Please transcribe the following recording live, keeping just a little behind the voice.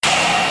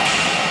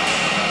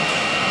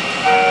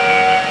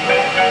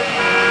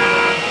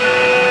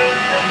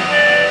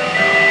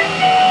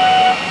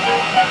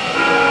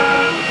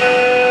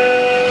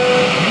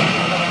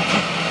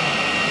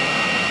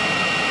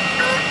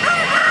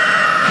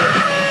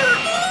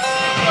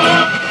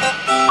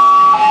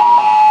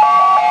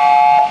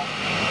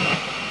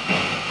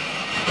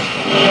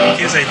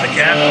Képzeljétek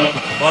el,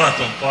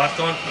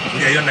 Balatonparton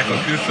ugye jönnek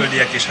a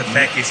külföldiek, és hát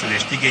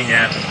felkészülést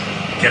igényel,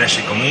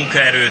 keresik a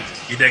munkaerőt,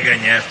 idegen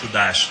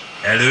nyelvtudás,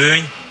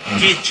 előny.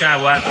 2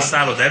 csávó állt a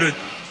szálloda előtt,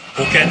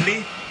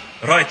 pokedli,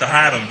 rajta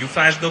 3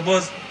 gyufás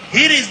doboz.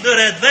 Here is the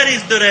red, where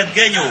is the red,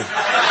 genyó?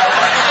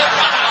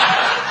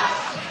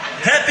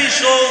 Happy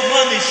show,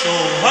 money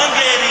show,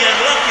 Hungarian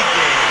Lucky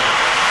Game.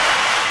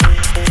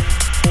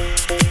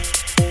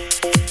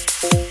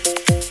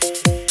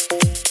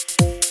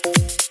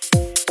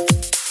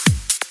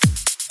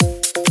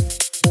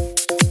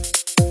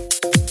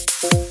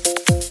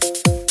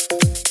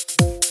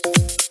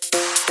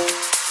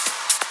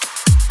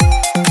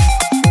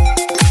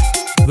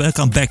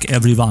 Welcome back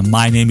everyone,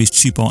 my name is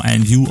Chipa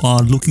and you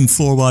are looking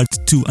forward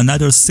to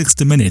another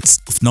 60 minutes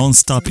of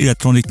non-stop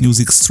electronic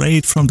music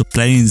straight from the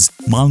plains,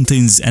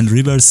 mountains and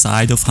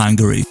riverside of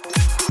Hungary.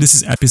 This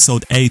is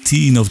episode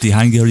 18 of the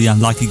Hungarian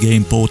Lucky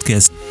Game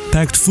podcast,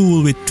 packed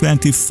full with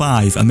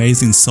 25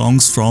 amazing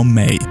songs from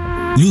May.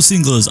 New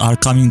singles are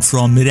coming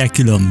from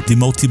Miraculum, the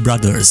Moti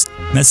Brothers,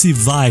 Massive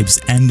Vibes,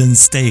 Anden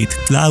State,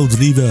 Cloud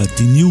River,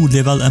 The New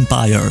Level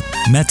Empire,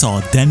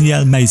 Meta,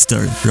 Daniel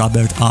Meister,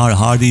 Robert R.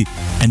 Hardy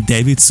and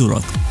David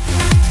Surok.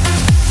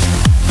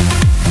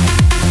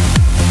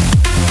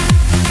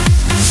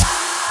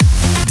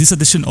 This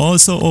edition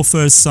also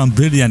offers some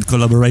brilliant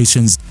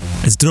collaborations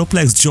as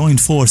Droplex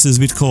joined forces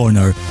with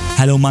Corner.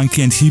 Hello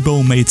Monkey and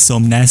Hebo made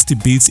some nasty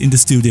beats in the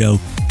studio,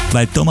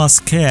 while Thomas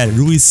Kerr,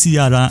 Rui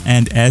Ciara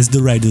and As the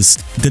Redus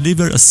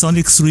deliver a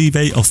sonic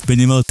three-way of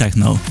minimal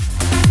techno.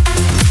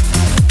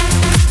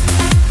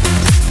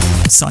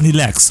 Sunny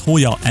Lex,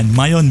 Hoya and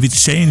Mayon with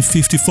Shane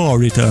 54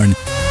 return.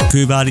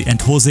 Kővári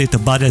and Jose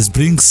Tabares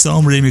bring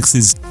some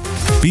remixes.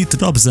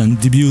 Pete Robson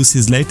debuts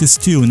his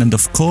latest tune, and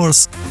of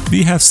course,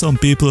 we have some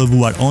people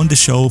who are on the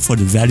show for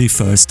the very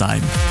first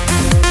time.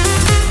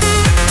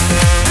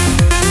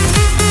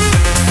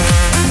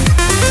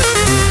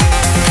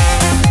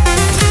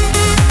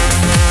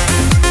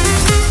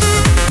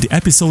 The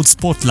episode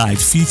Spotlight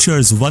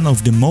features one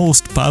of the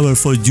most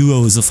powerful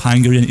duos of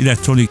Hungarian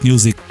electronic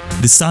music,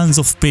 the Sons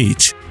of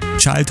Pécs,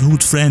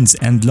 childhood friends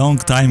and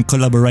long-time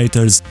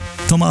collaborators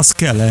Thomas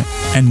Kelle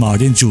and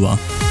Martin Jua.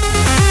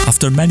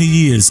 After many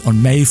years,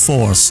 on May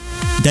 4th,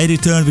 they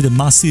return with a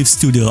massive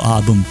studio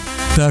album,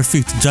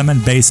 perfect drum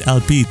and bass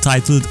LP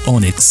titled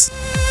Onyx.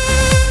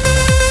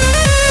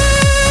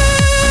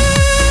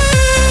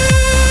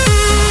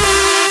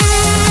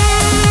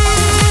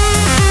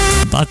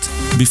 But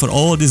before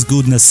all this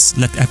goodness,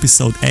 let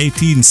episode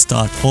 18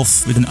 start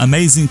off with an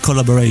amazing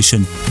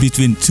collaboration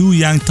between 2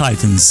 young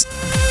titans,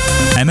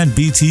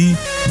 M&BT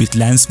with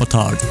Lance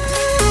Motard.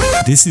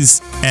 This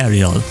is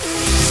Ariel.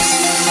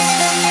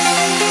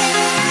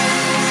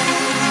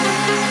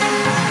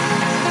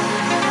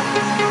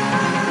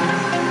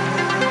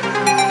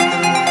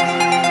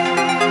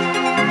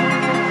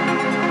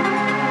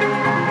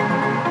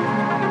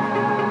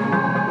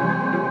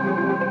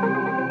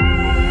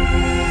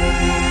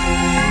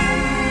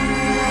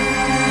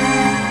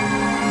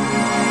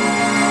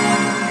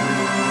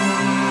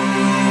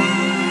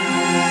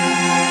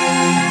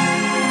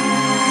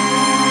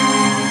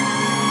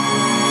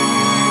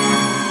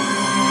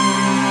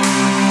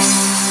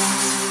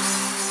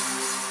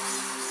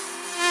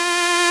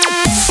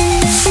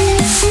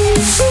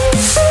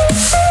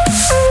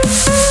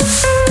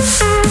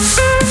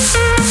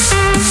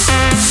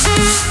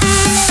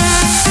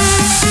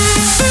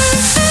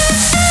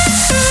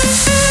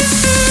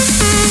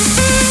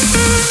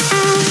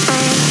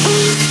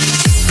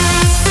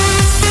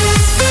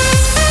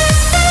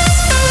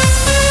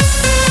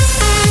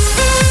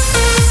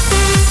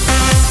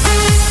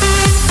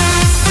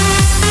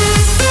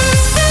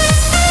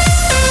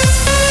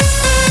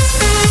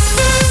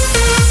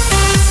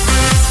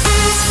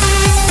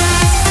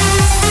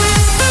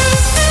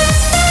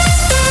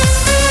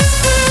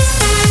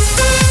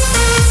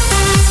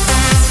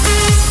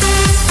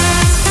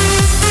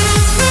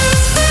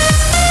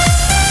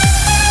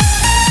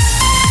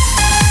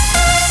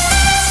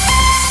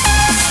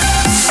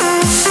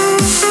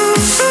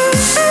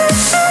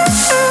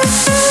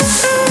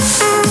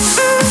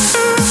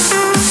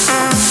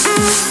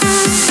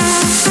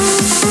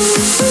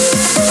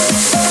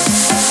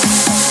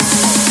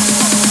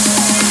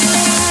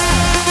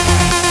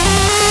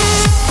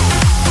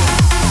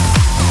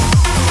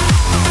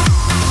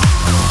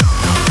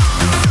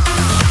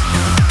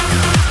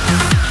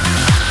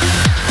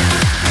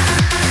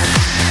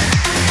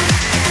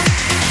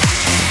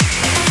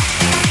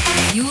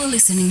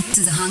 Listening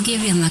to the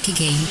Hungarian Lucky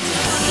Game.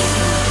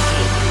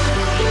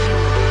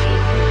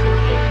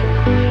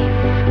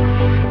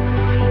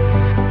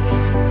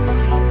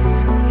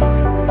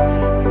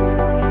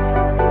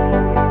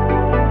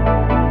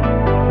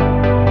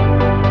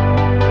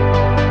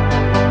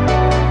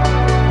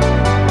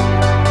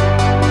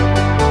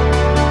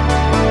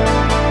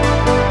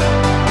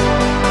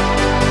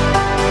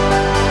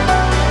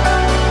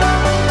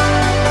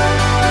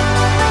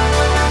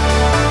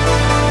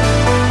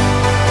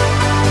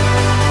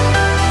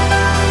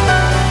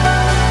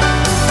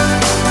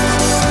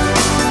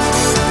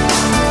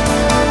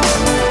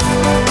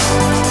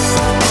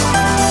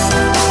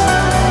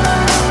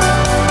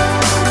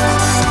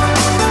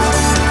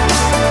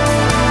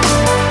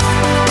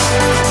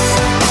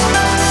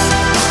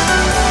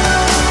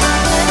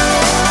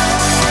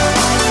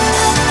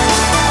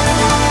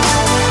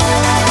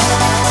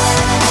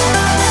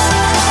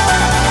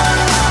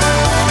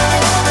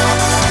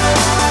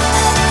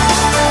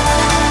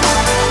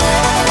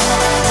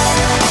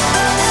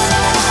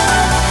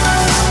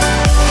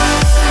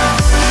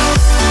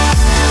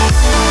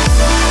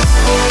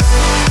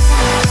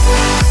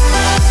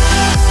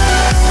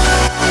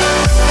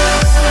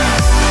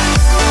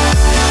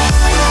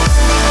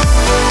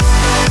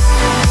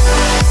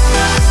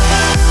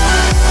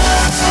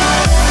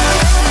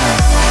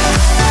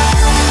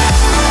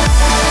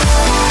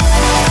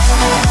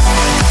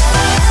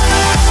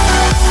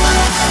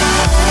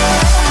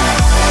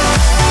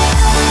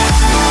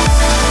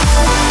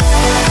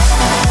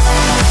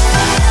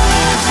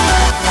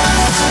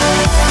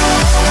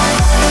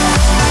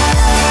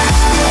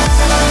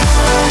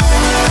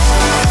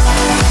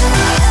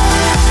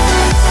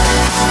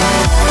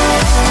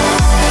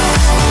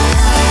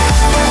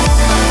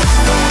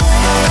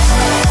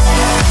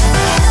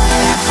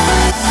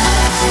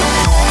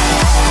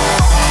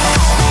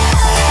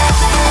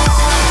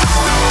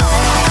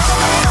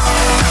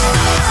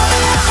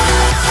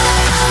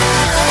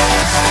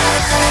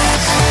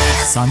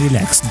 Sonny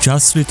Lex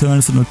just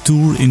returned from a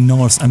tour in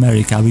North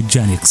America with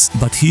Genix,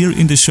 but here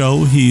in the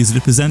show he is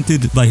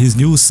represented by his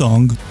new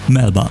song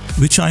Melba,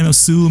 which I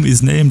assume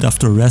is named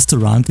after a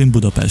restaurant in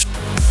Budapest.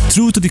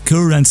 True to the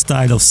current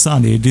style of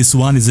Sonny, this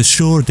one is a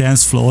sure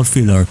dance floor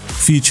filler,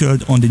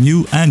 featured on the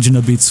new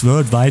Angina Beats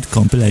Worldwide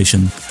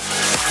compilation.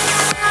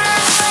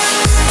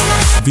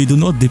 We do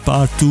not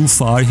depart too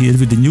far here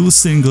with the new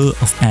single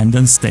of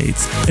Anden State,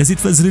 as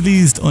it was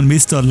released on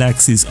Mr.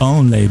 Lex's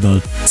own label,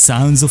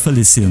 Sounds of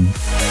Elysium.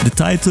 The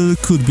title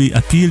could be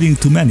appealing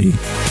to many,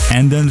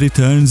 Anden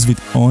returns with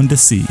On the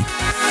Sea.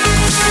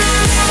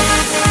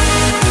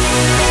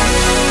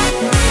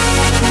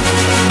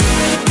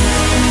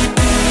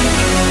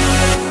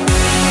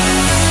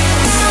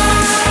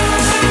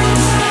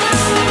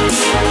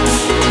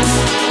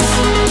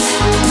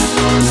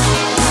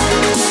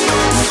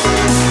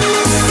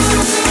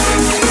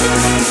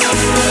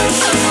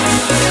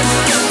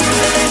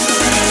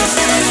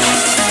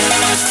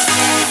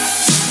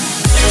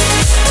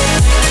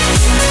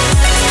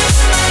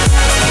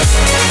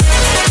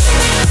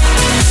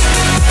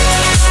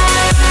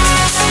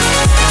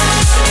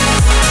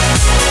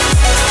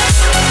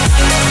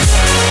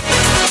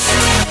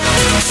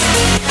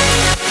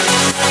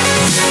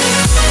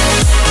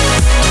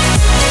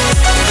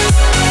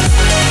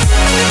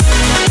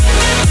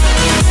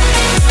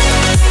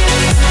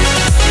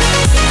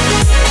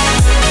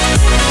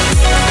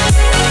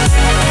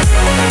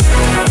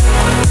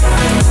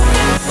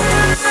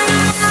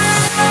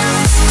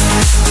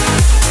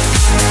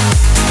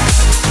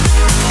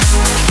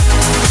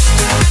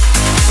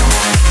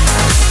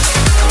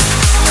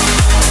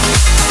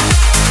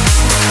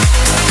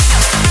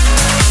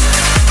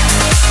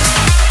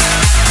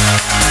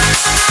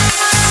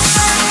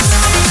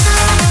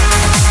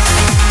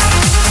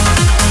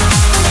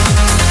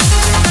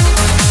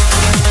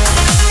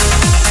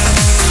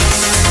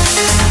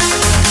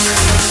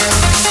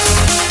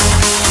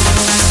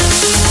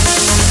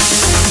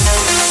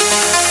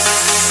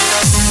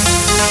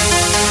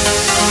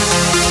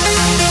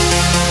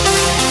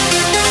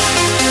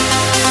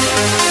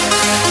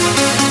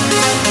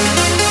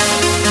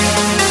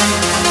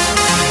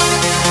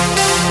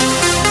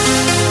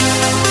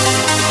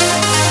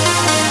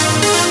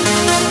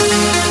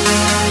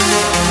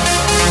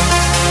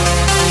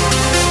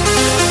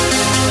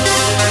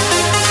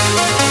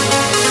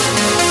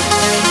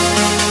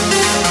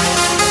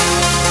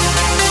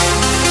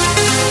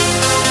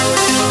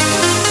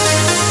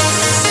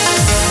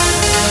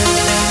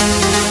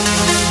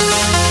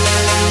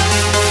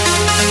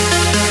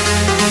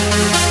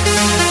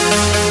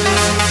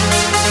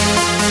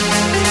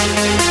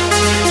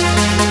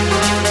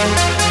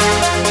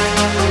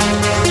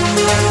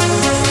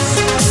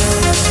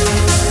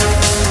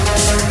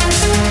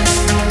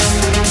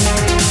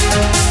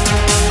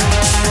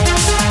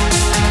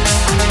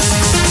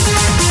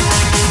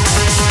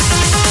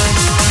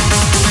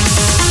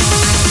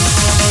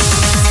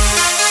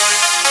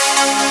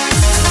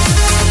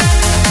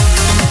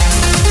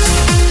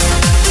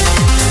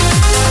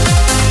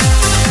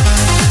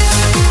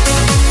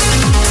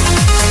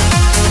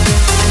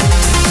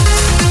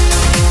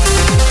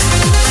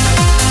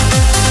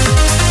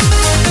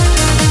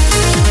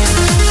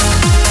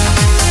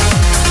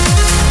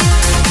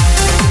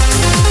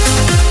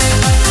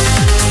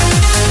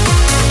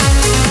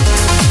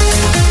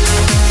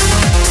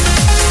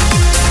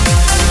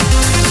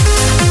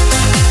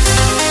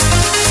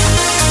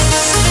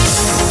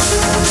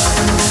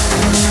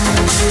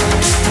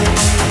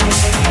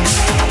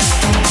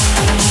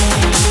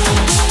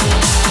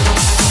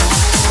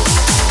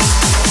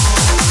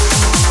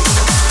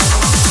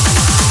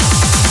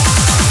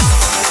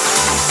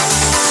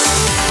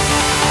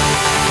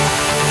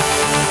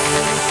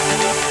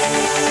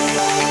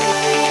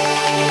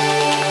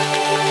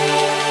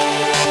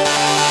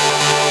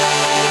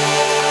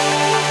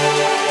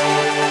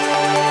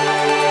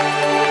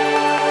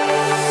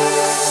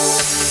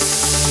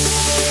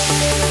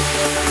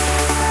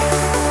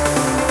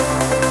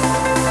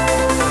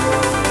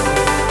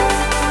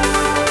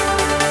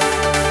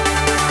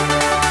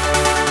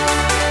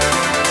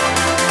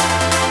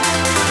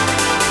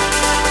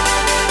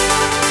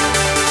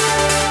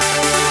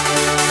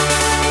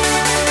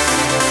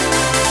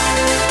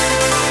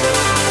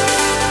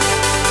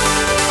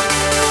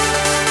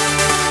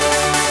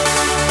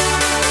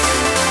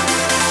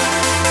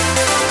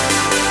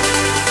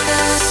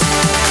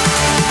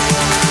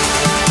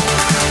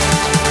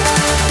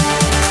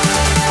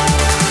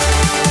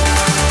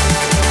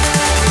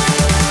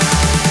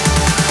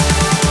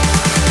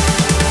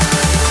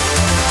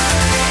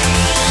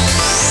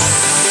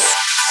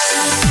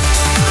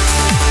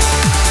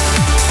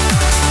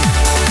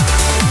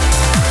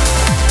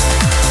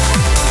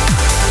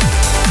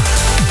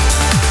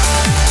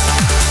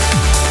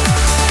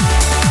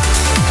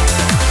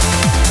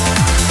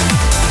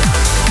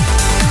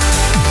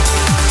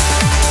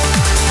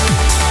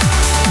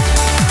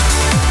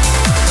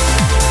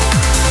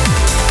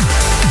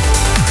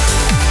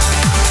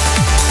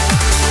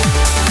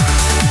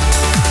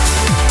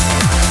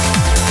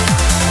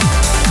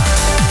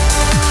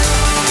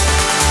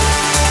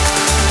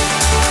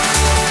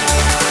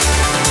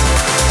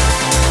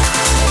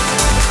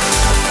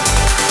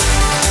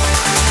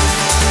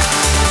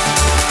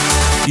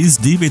 Is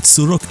David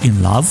Surok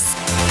in love?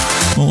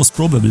 Most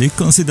probably,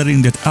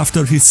 considering that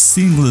after his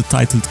single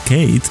titled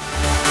Kate,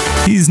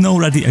 he is now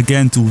ready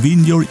again to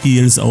win your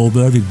ears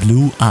over with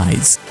Blue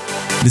Eyes,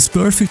 this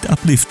perfect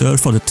uplifter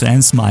for the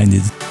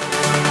trance-minded.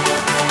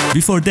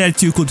 Before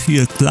that you could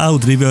hear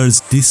Cloud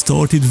River's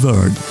Distorted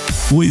World,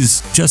 who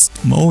is just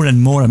more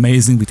and more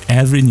amazing with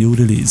every new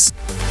release.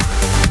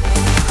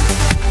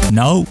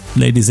 Now,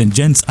 ladies and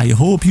gents, I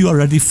hope you are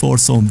ready for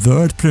some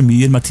world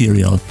premiere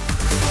material.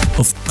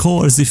 Of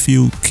course, if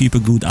you keep a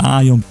good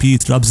eye on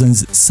Pete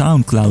Robson's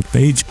SoundCloud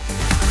page,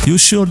 you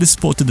surely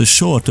spotted a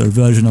shorter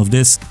version of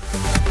this,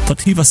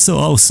 but he was so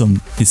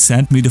awesome, he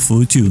sent me the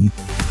full tune.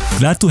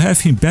 Glad to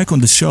have him back on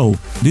the show.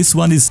 This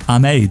one is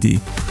Ameidi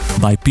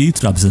by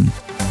Pete Robson.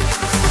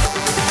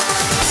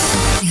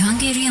 The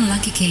Hungarian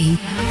Lucky Game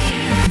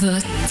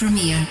world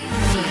premiere.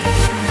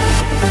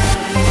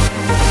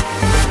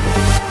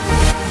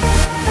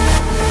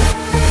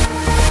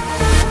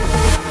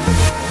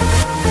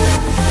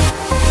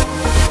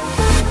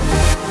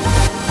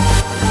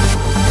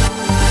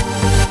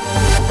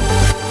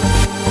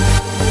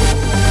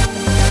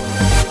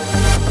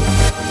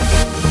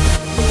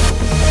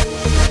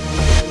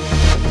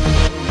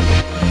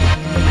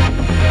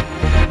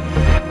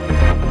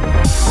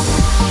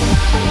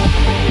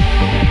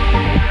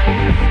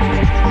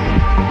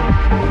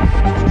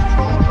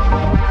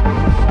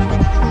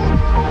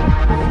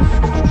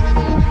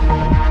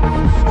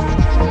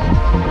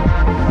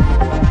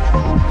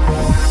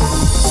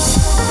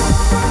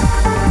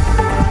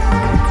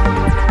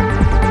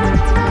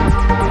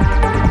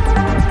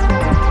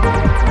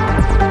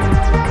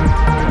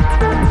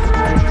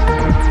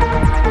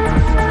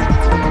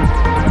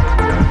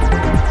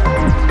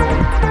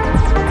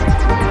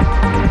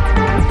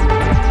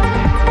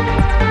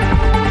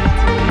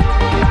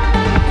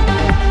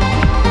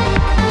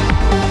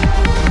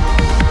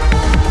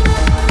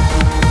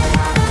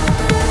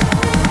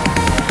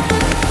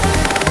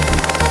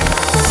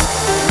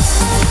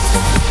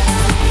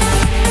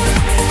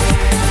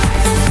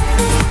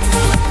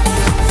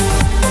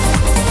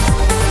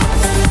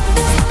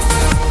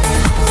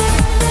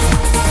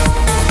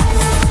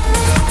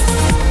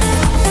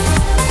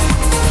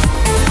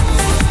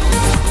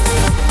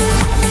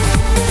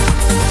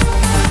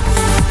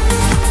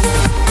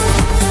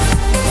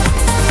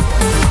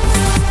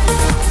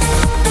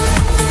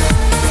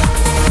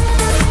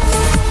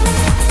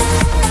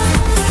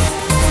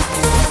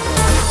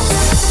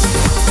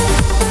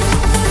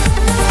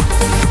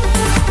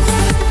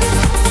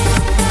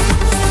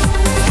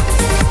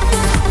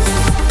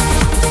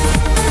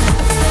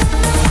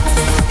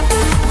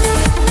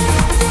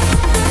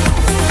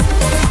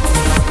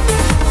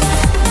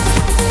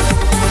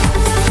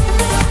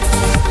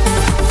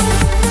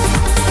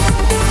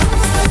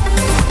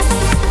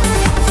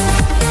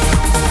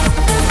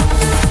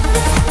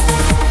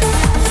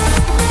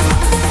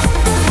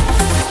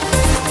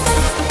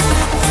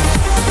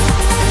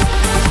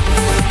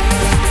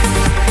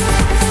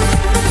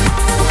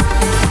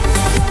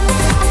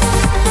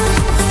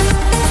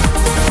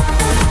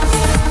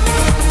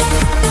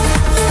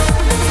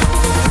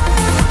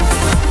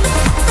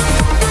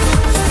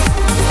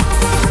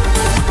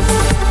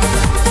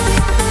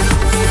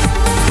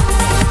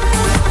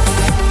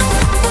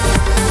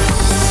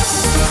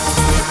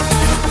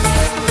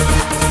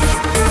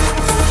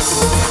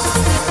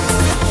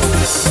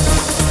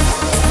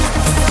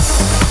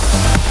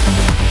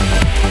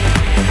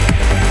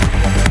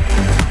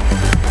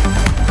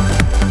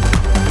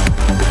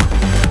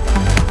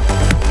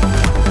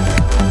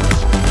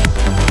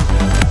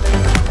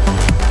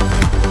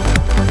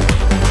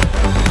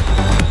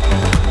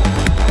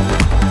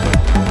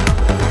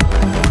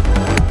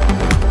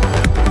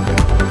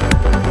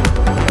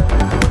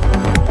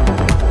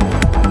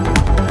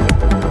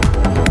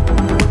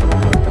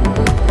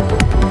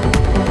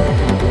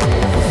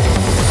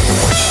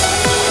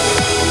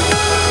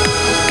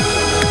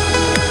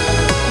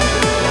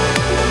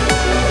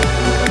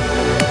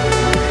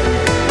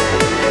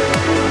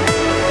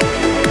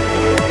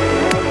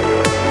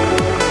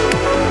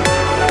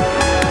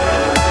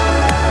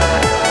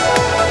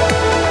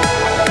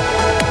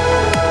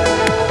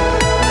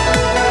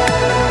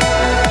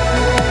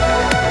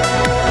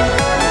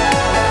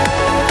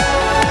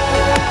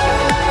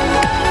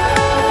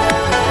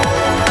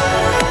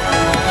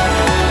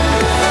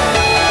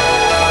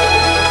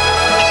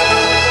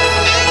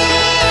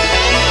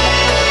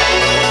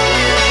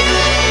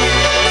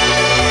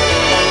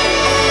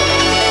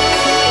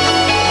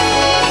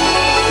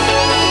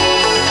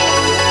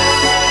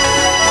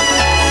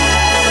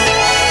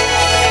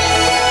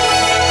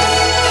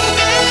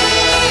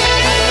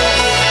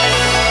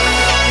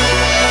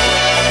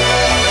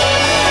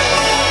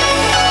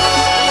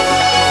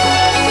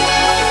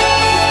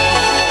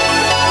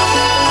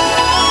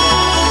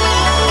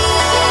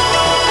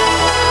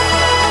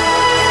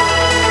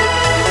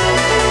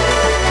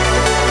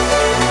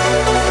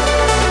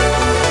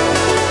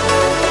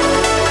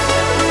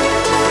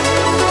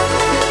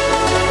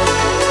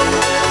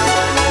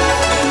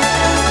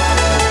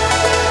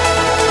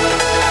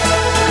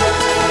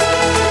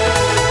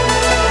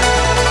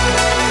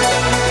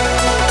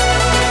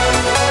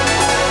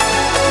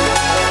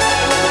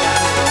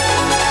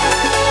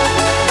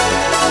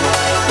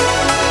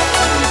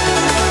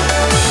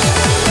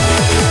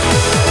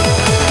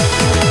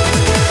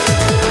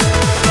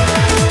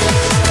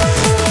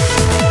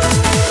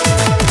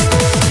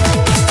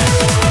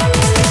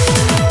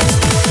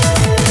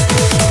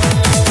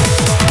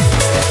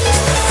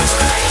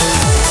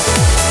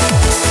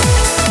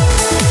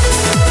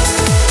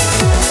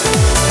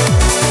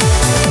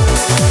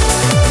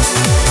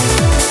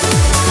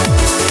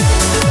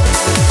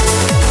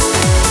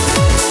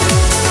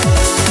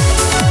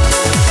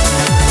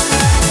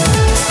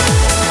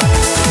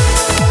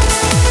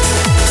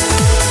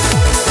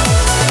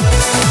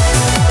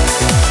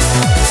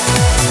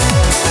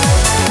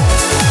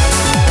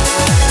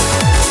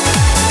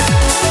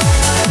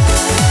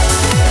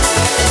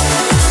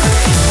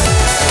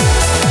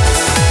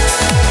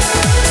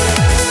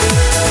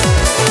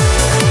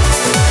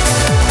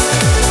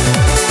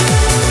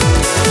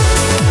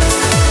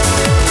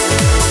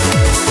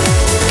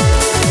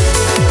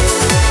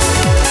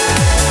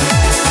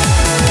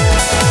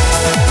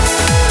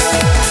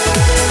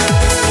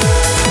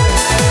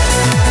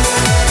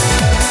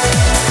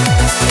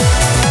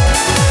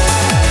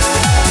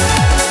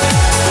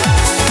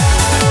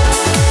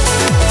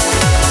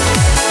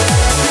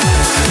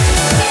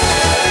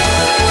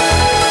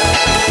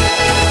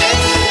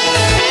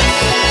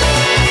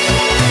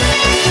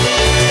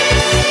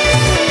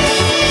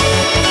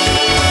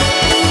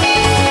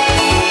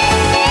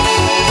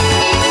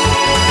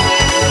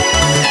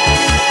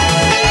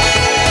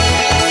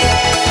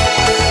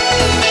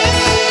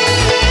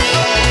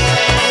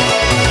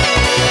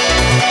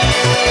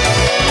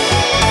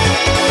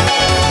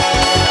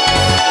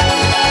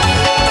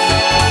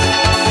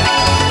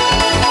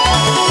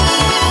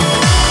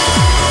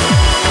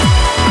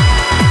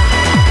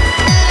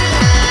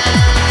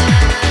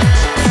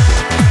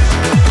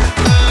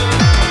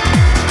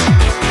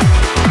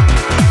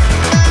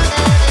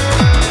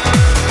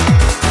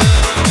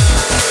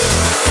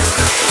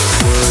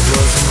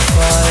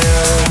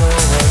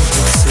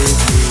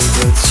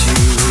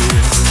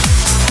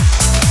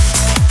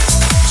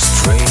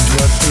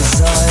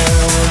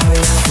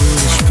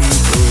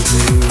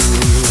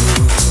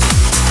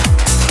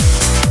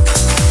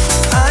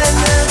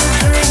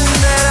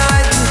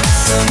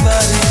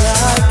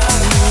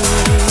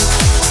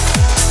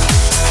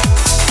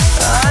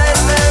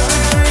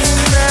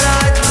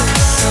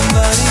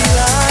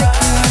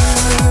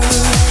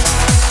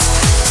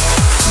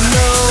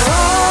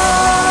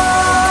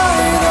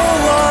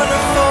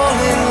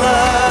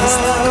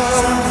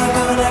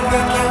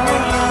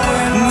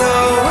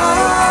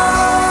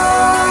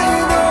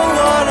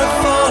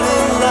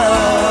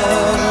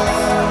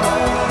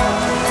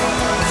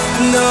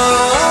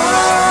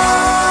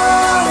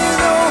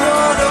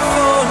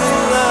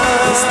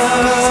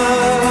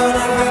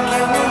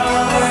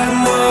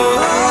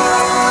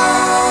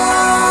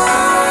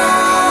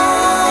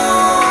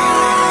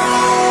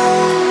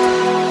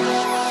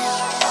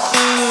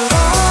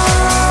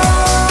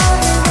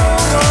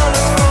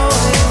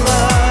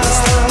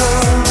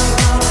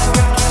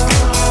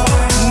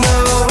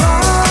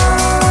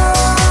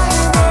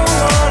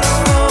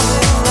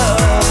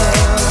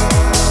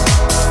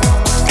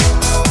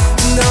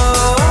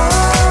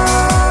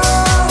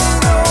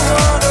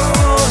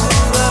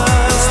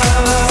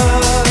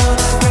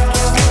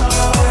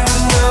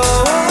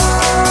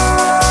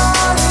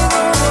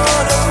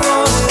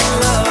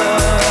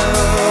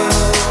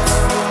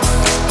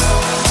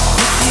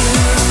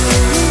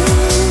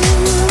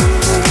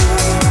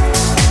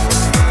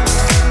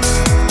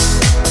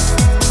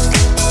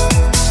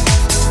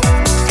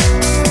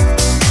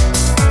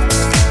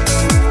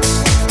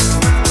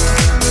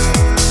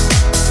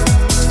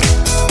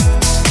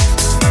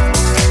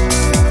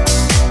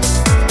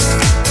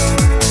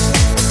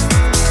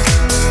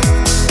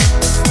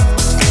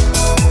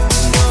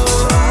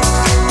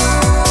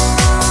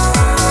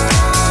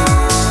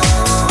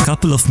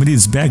 couple of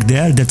minutes back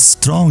there, that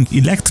strong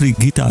electric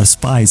guitar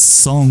spiced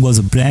song was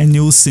a brand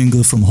new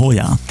single from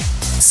Hoya.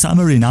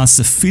 Summer in Us,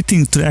 a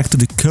fitting track to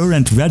the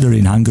current weather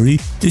in Hungary,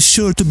 is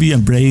sure to be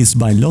embraced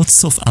by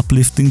lots of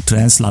uplifting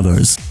trance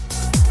lovers.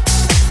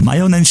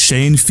 Mayon and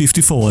Shane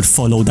 54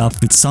 followed up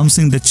with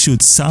something that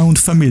should sound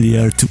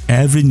familiar to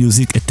every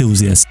music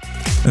enthusiast.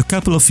 A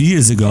couple of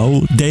years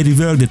ago, they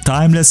reworked the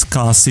timeless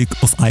classic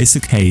of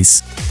Isaac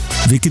Hayes,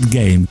 Wicked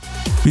Game,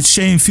 with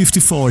Shane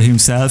 54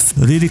 himself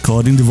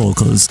re-recording the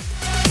vocals.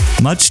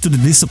 Much to the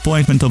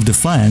disappointment of the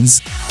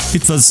fans,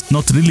 it was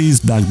not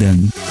released back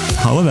then.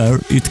 However,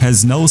 it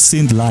has now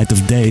seen the light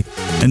of day,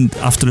 and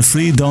after a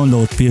free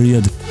download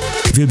period,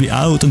 will be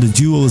out on the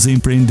duo's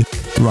imprint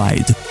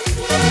Ride.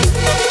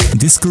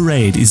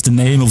 Discorade is the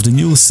name of the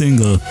new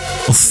single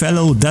of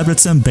fellow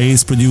Debrecen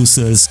based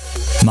producers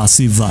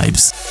Massive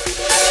Vibes.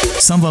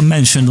 Someone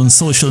mentioned on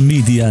social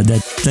media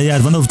that they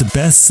are one of the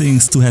best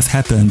things to have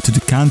happened to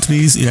the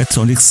country's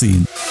electronic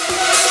scene.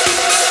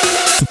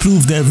 To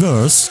prove their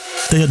worth,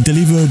 they have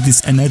delivered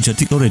this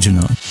energetic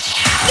original.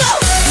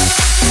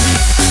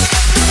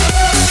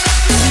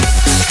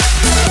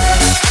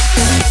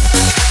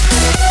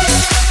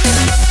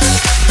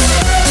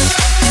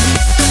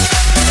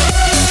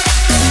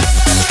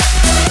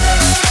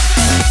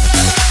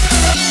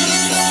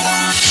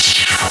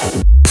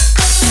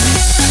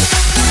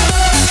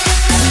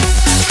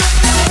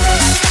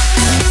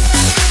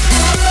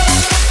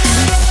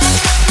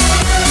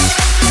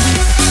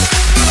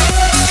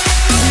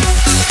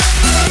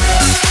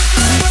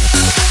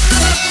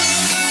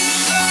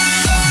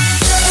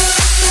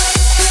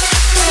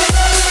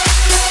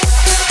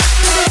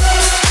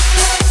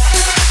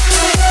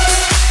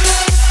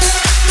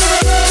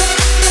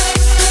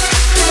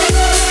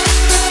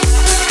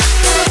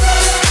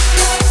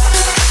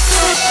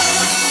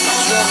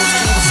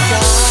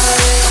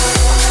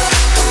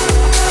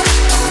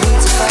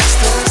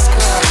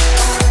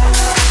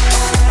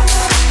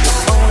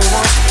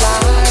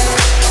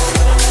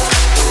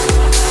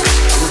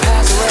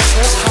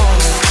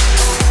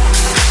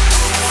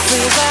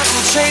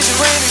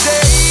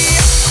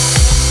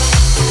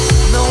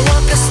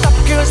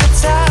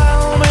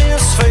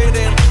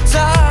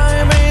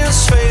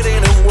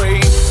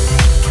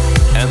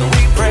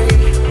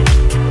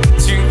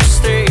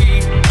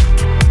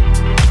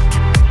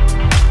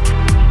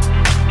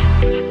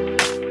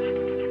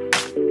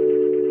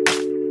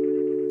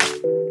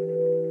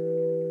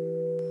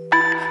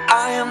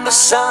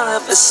 Son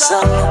of the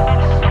sun.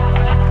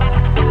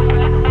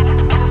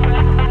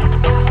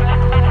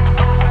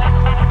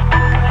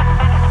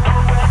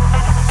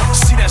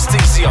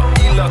 Szinesztézia,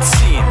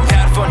 illatszín,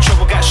 nyárban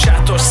csobogás,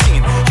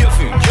 sátorszín.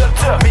 Jövünk,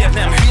 jöttök, miért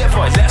nem hülye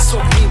vagy?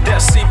 Leszok minden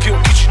szép, jó,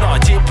 kicsi,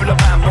 nagy, épül a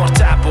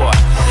mámortából.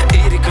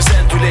 Érik az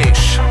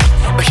endülés,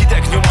 a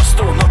hideg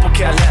nyomasztó napok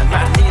ellen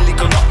már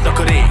nyílik a napnak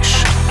a rés.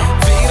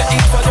 Végre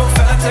itt vagyok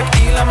veletek,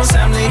 élem az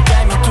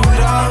emlékeimet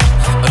újra.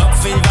 A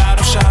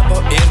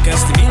napfényvárosába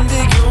érkezni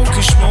mindig jó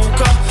kis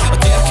móka. A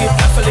térkép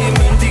lefelé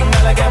mindig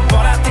melegebb,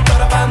 baráti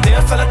karaván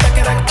délfele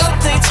tekerek.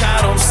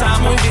 5-4-3,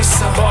 számolj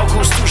vissza,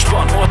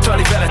 augusztusban volt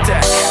tali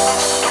veletek.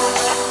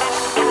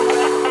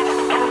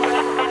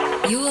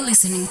 You are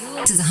listening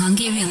to the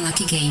Hungarian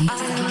Lucky Game.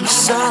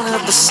 Son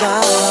of the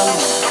sun,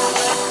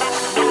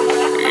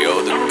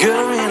 you're the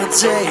girl in the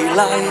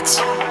daylight.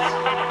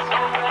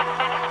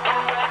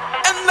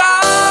 And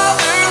now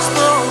there's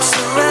no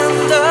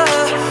surrender.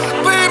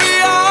 Baby,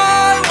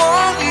 I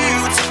want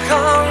you to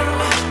come.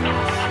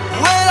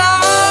 Well,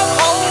 I'm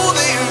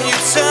holding you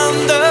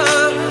tender.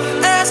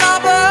 As I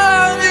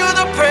burn you,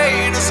 the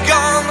pain is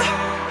gone.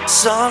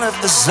 Son of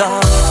the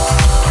sun.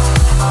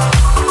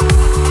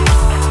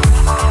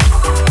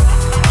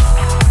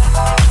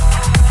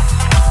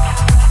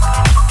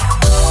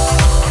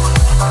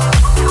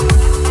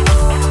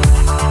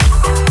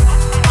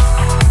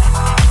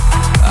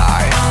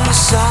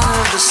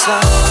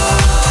 Sun,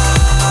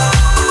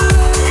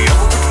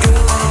 you're the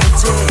girl in the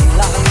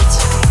daylight.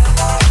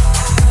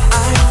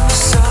 I am the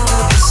son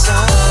of the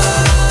sun.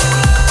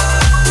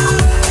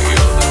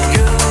 You're the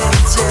girl in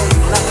the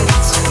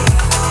daylight.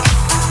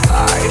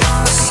 I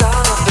am the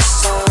son of the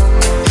sun.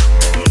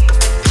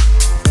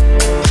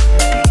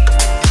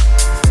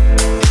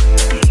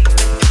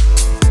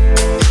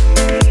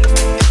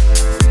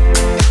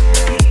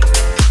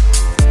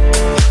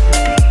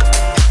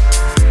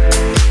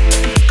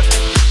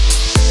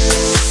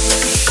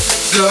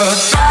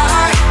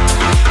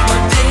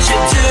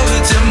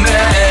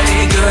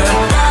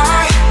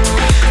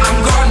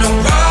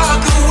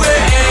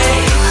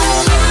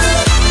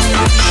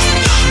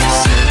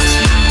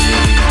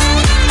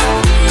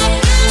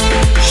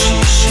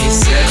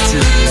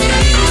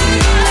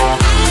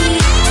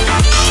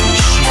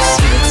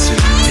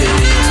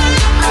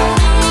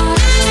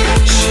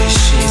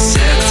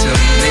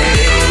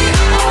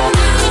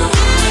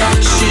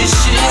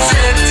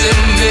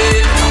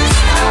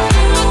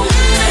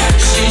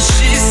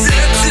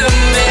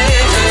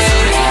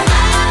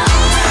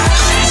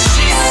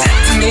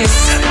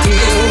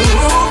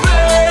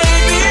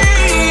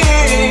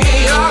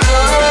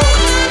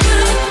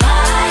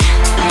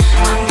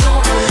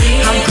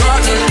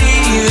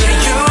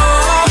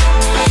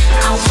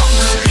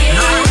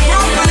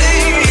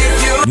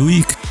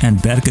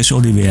 és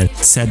Oliver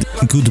said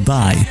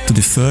goodbye to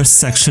the first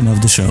section of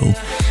the show.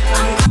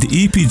 The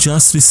EP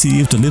just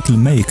received a little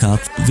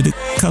makeup with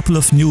a couple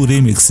of new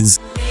remixes.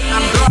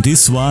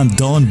 This one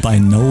done by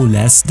no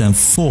less than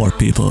 4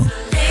 people.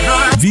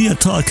 We are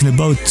talking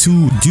about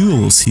 2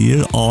 duos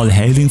here, all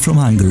hailing from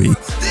Hungary.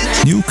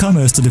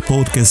 Newcomers to the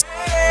podcast,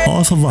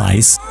 Alpha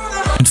Weiss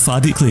and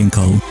Fadi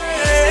Klinko.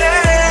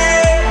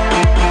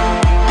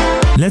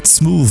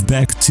 Let's move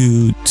back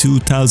to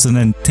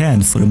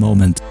 2010 for a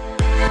moment,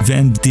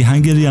 when the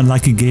Hungarian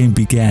Lucky Game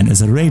began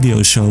as a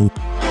radio show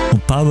on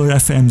Power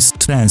FM's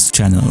Trance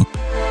channel.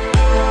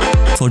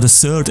 For the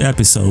 3rd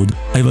episode,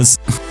 I was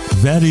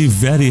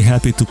very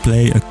happy to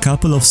play a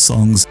couple of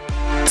songs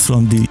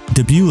from the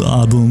debut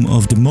album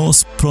of the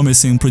most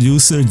promising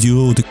producer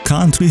duo the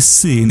country's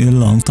seen in a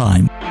long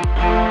time.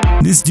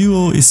 This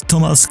duo is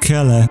Thomas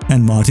Kelle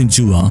and Martin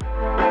Jua,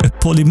 a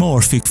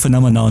polymorphic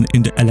phenomenon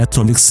in the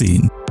electronic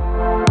scene.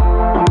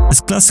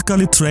 As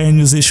classically trained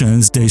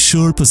musicians, they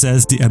sure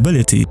possess the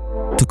ability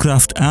to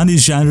craft any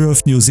genre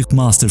of music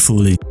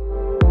masterfully,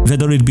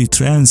 whether it be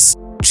trance,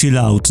 chill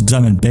out,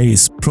 drum and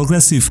bass,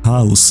 progressive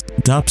house,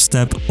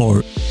 dubstep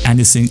or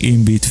anything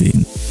in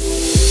between.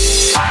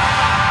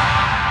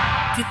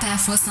 Prepare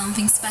for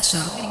something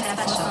special,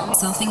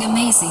 something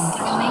amazing,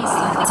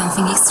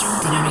 something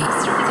extraordinary.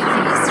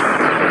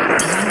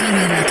 The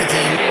Hungarian Lucky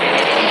Game,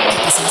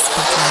 episode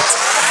spotlight.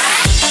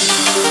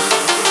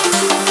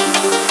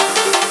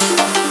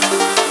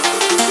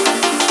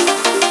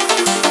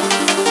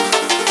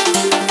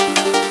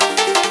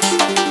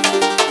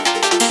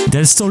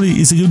 Their story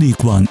is a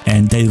unique one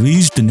and they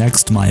reached the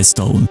next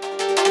milestone.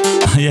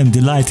 I am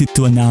delighted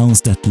to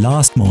announce that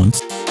last month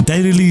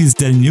they released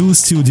their new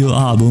studio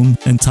album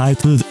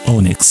entitled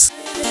Onyx.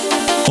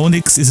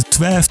 Onyx is a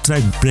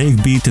 12-track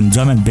breakbeat and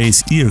drum and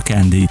bass ear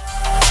candy,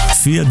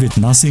 filled with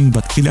nothing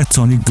but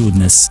electronic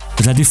goodness,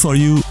 ready for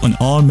you on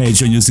all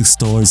major music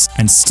stores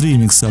and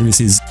streaming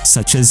services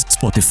such as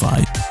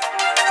Spotify.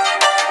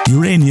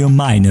 Uranium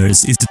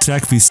Miners is the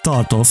track we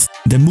start off,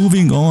 then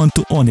moving on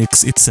to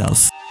Onyx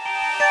itself.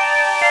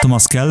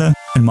 Thomas Kelle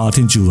and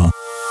Martin Jua.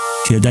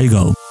 Here they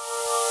go.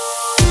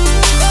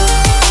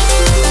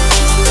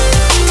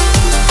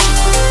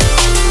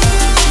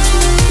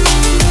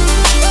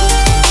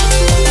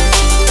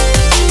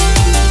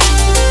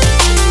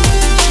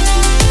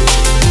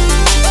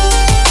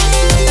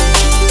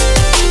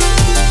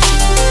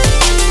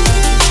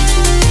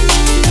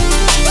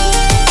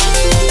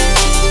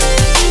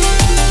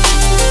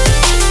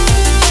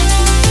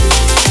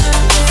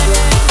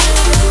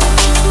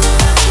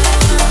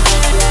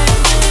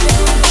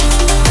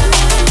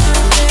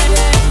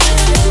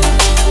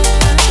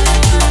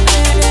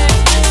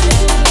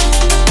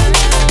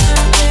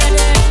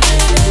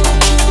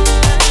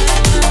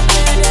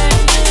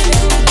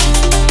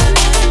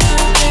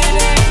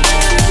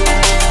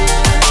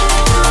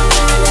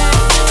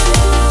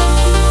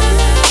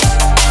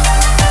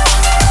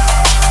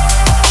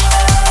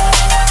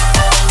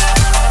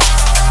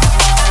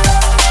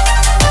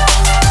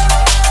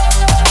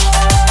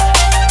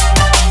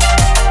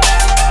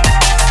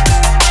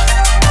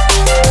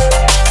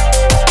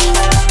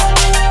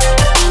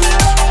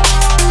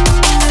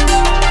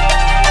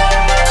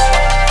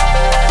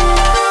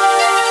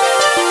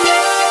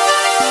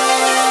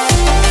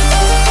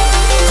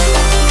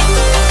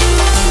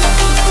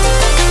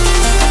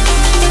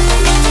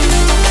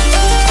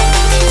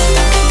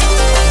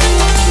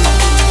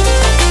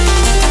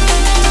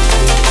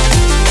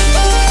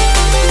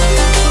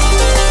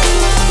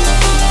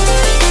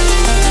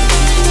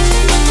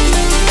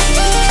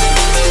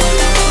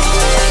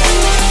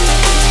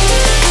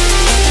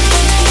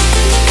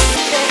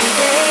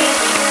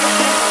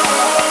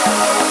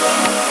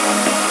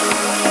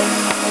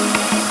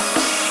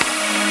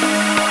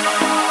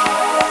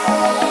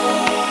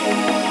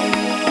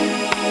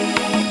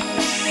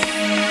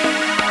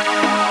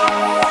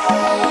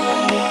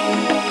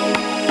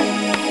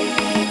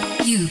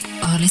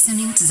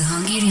 Listening to the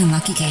Hungarian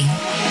Lucky Game,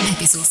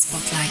 episode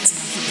spotlight.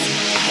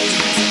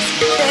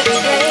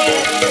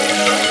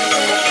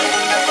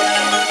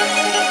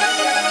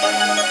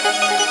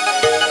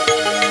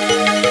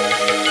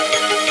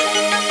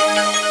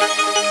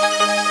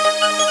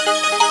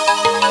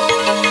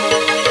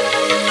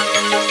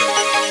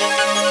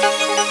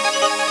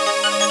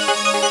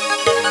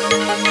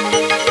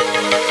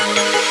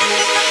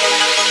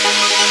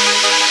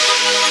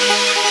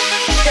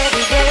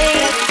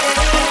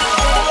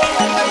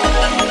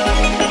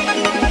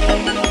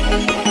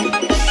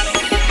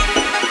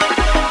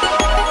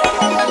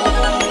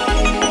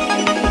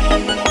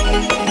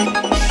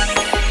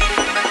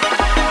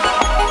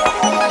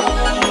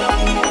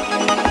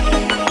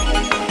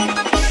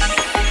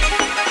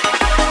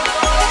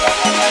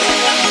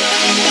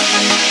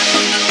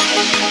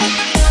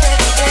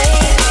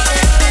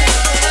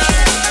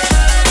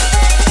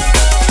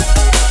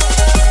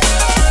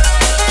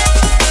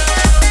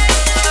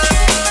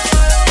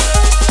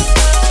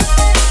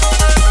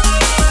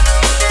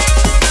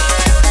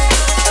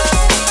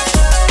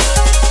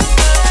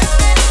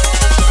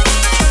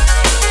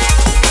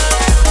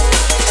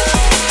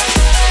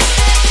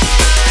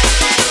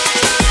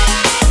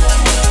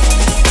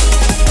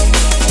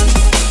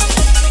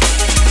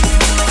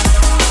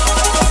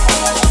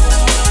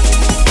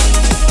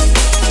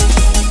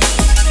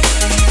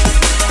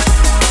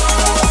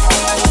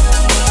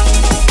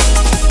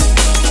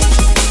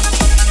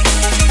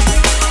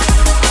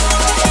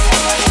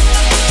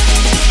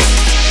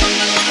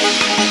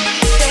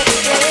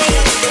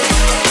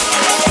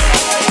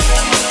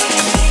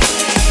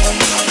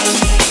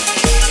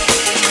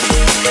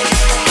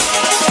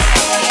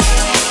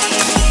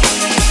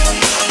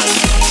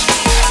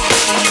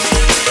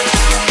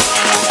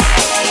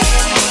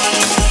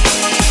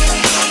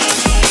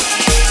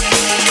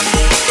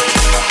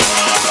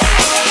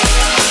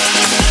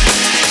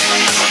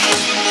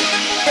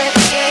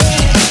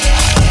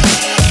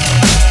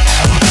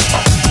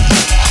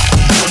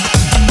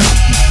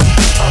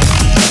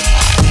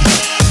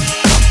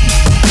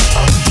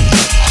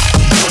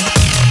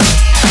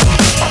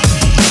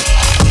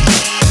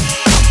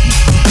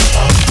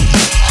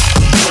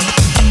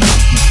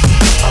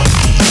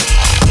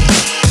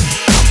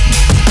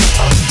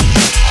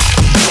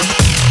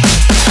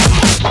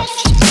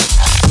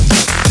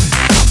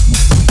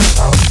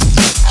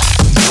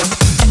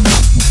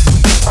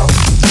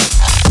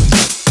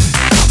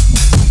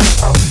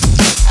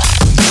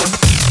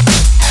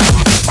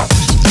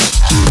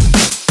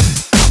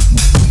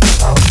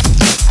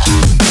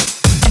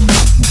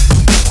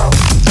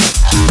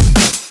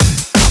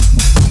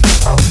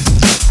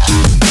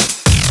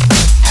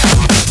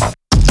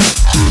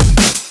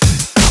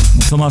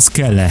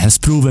 Skelle has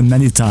proven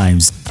many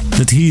times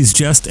that he is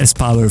just as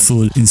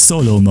powerful in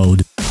solo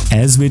mode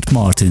as with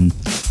Martin.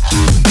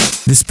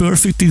 This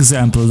perfect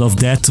example of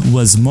that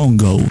was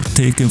Mongo,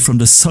 taken from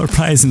the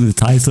surprisingly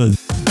titled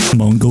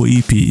Mongo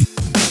EP.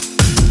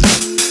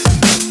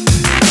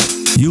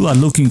 You are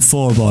looking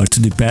forward to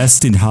the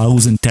best in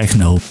house and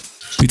techno,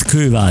 with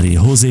Kővári,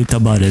 José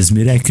Tabarez,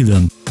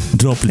 Miraculum,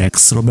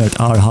 Droplex, Robert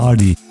R.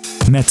 Hardy,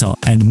 Meta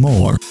and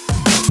more.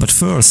 But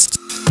first,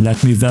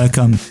 let me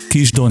welcome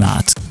Kis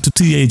Donát to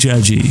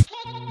THLG.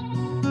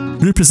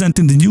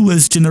 Representing the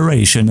newest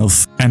generation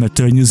of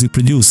amateur music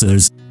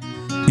producers,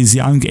 his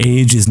young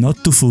age is not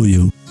to fool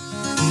you.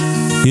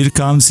 Here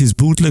comes his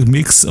bootleg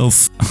mix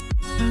of,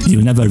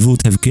 you never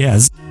would have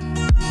guessed,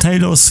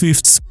 Taylor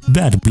Swift's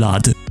Bad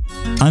Blood,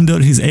 under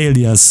his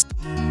alias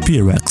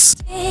P-Rex.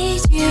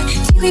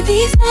 We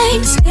be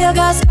fine, still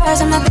got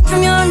scars on my back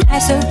from your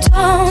knife, so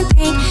don't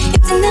think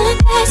it's in the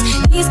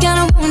past. These kind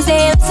of wounds,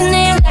 they last and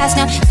they last.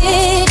 Now did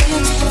you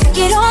think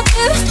it all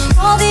through?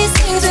 All these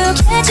things will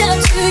catch up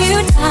to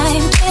you.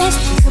 Time can't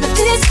go back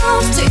to this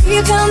home, so if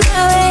you come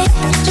my way,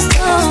 just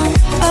don't.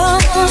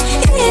 Oh,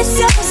 it's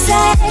so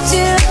sad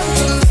to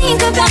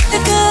think about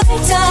the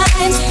good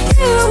times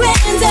you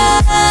and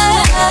I.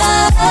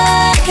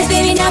 Cause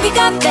baby, now we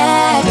got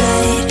bad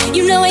blood.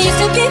 You know I used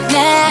to be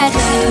mad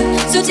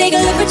love, so take a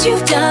look what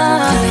you've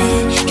done.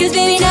 Cause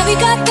baby, now we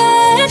got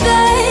bad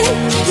blood.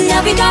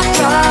 Now we got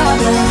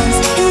problems,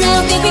 and I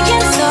don't think we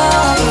can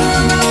solve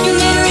them. You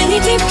made a really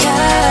deep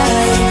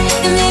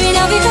cut, and baby,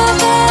 now we got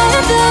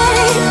bad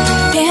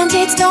blood.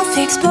 Band-aids don't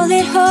fix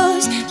bullet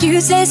holes.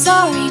 You say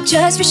sorry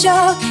just for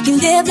show. You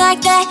live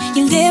like that,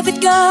 you live with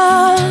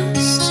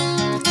ghosts.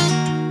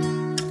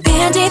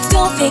 Band-aids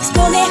don't fix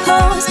bullet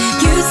holes.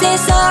 You say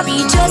sorry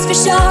just for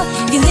show.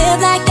 You live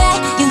like that,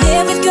 you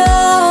live with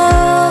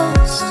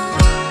ghosts.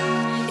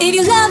 If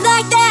you love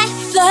like that,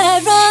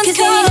 blood runs cold. 'Cause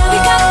baby, now we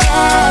got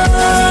bad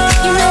blood.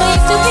 You know I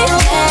used to be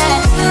bad,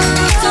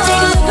 so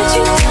take a look what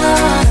you've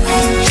done.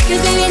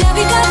 'Cause baby, now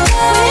we got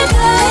bad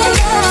blood.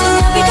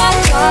 Now we got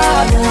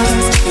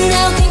problems, and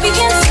I don't think we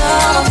can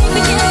solve.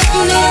 You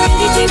made a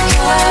really deep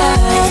cut,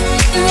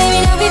 and baby,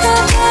 now we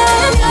got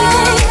bad blood.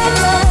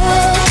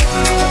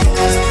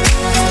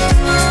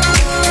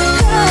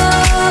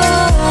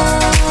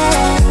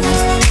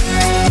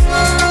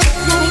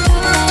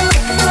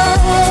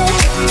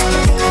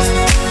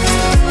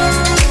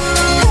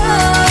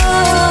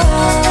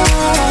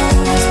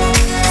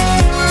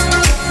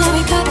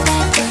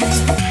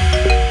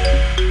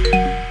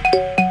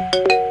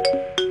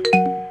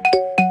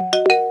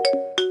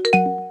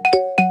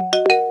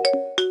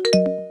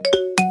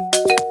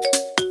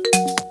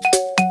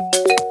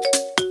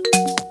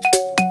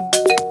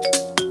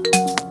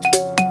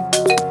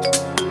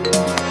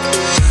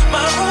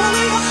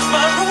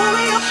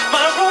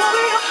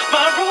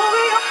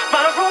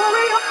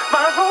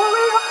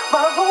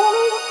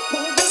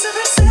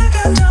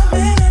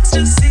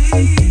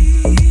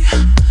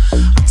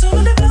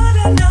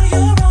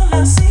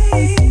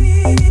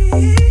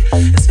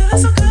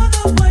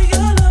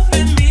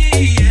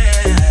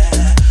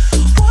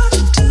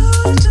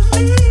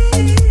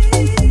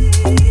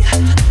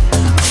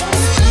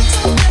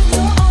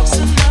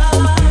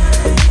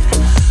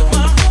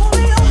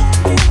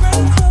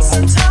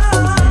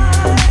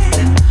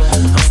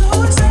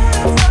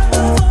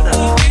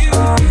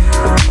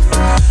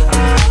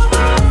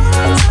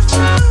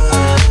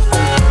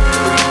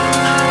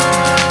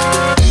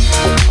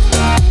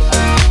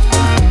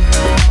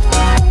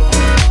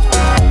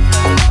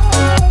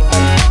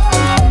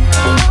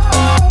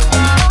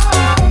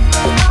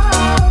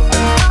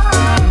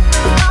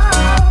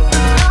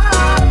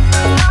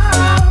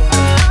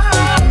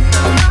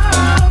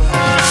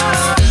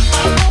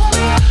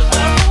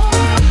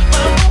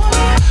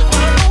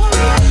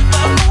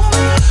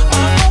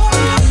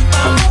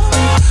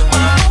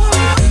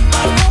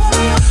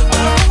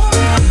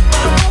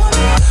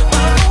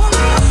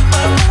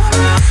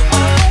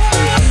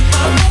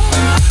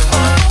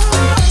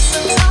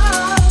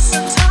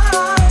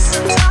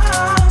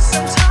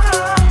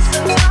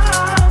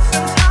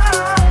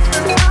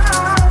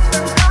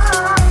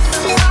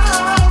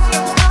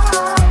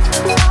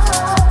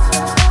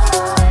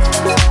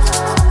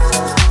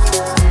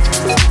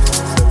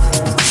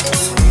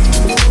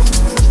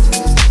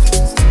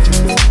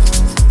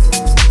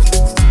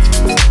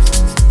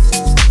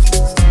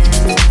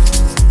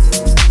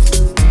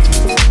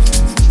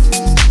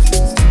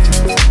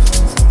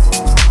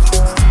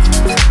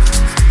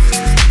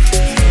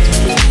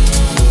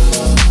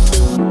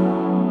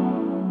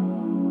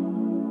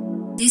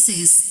 This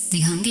is the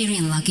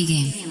Hungarian Lucky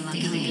Game.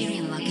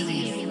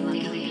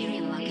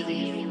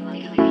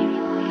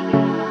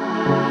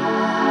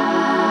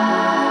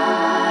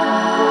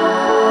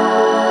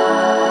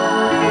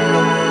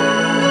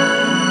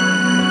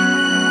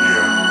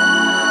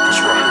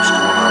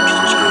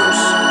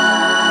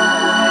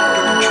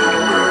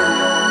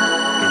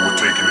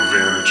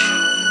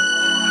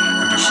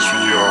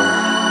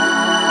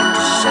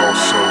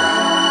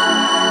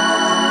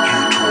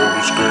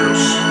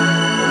 Girls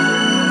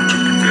who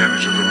took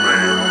advantage of the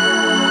man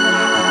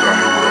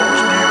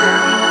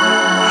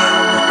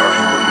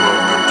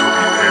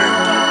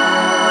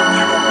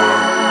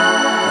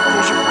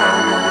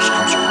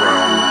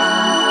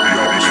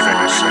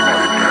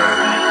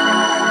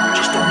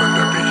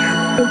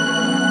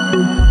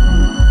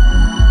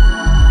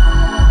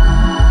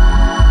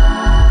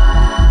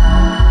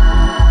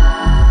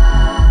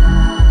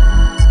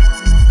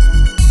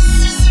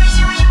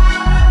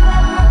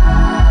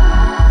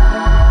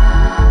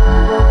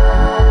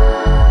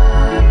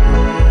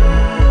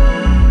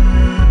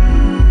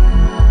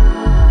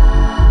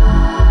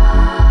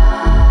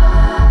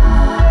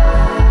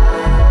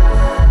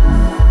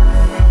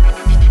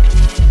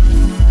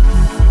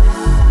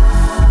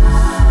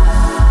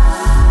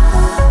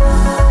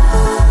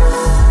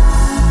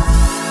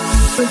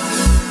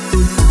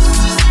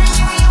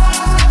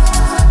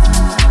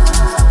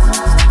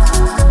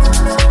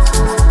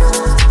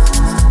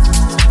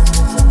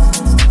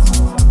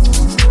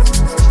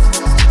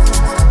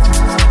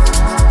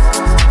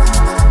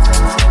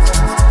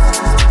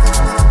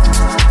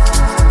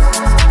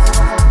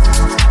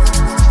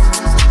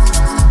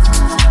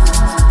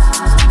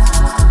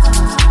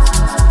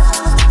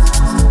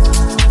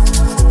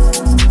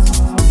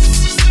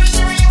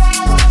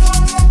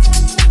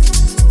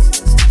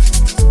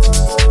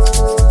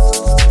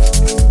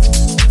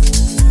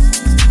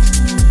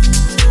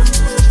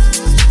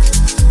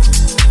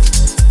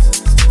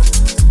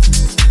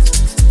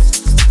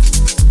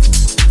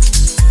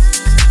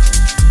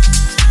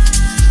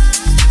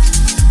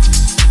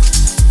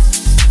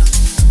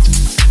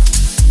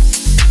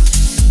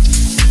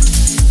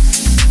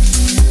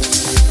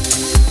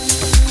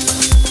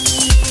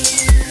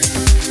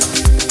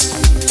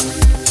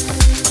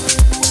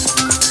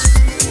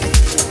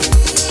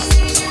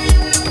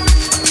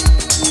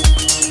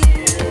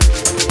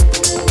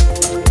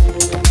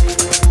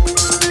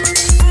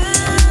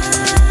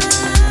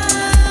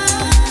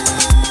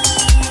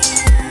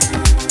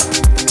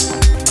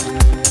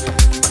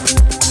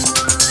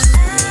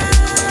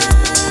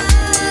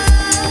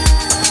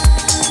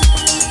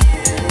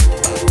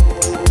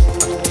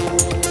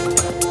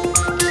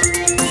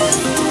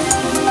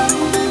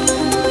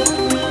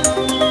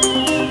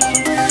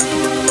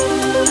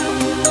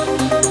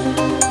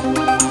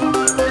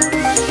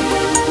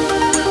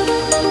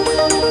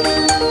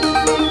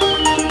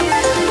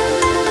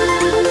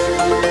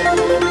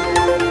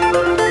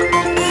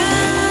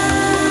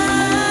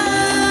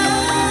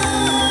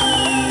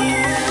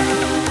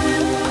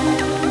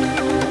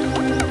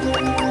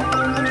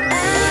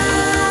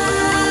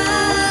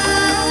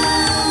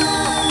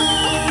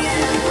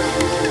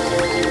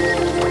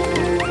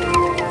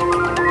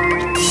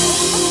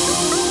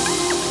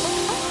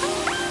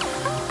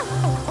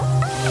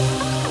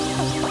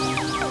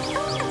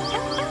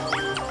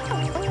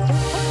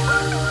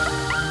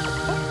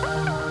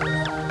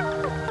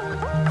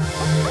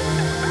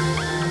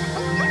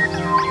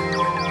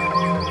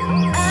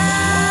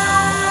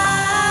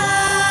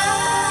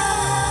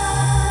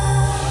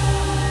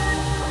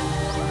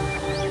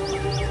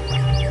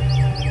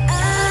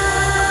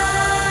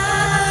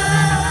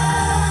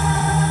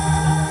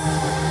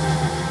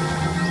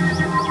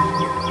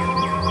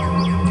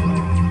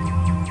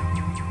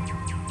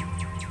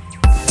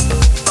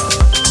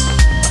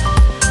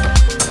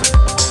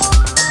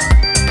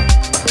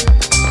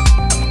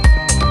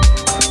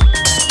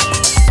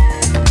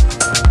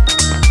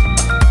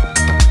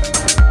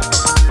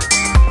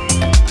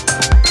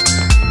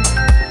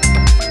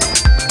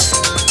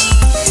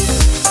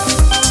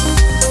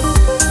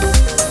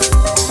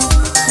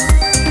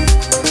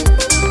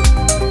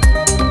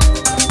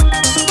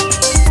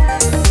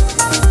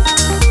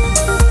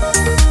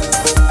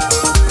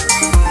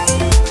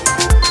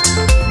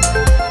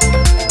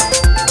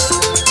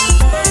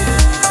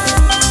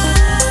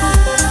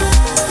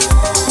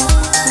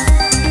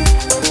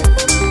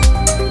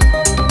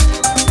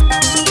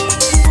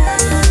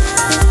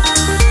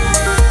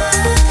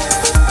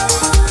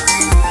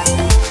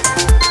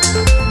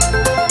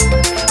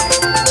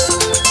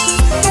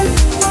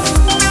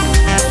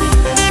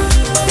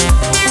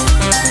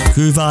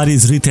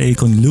Vivari's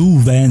retake on Lou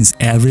Van's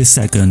Every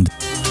Second.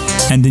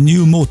 And the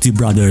new Moti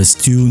Brothers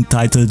tune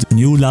titled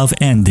New Love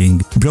Ending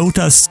brought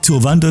us to a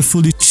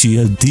wonderfully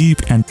chill,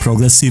 deep and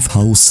progressive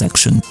house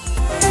section.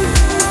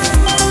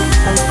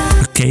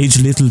 A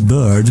caged little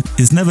bird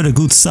is never a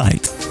good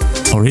sight,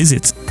 or is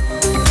it?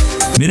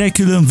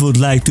 Miraculum would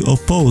like to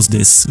oppose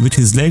this with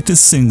his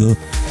latest single,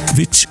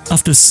 which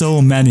after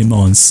so many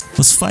months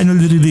was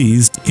finally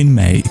released in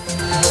May.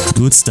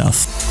 Good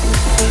stuff.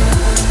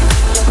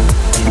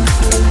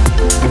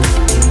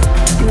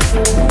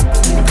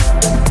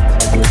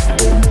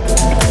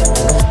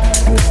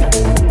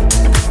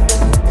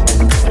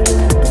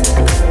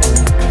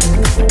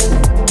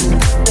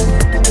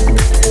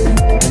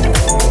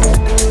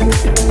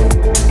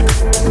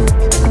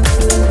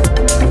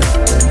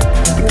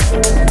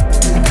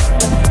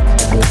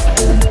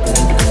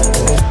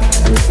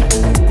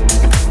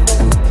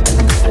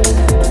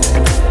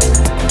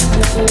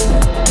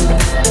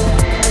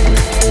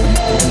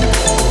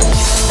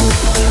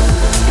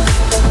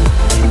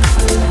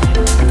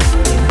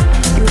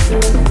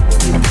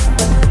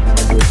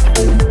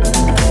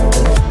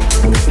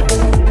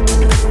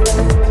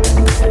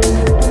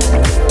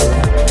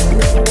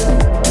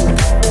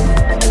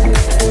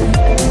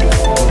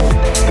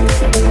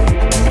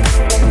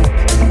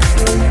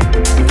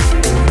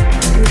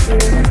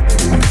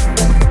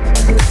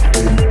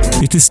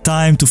 It is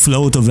time to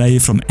float away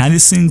from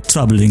anything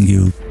troubling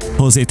you.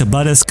 Jose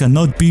Tabares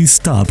cannot be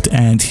stopped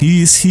and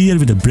he is here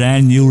with a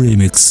brand new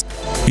remix.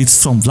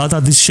 It's from Vlada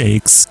the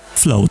Shakes,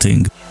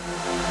 Floating.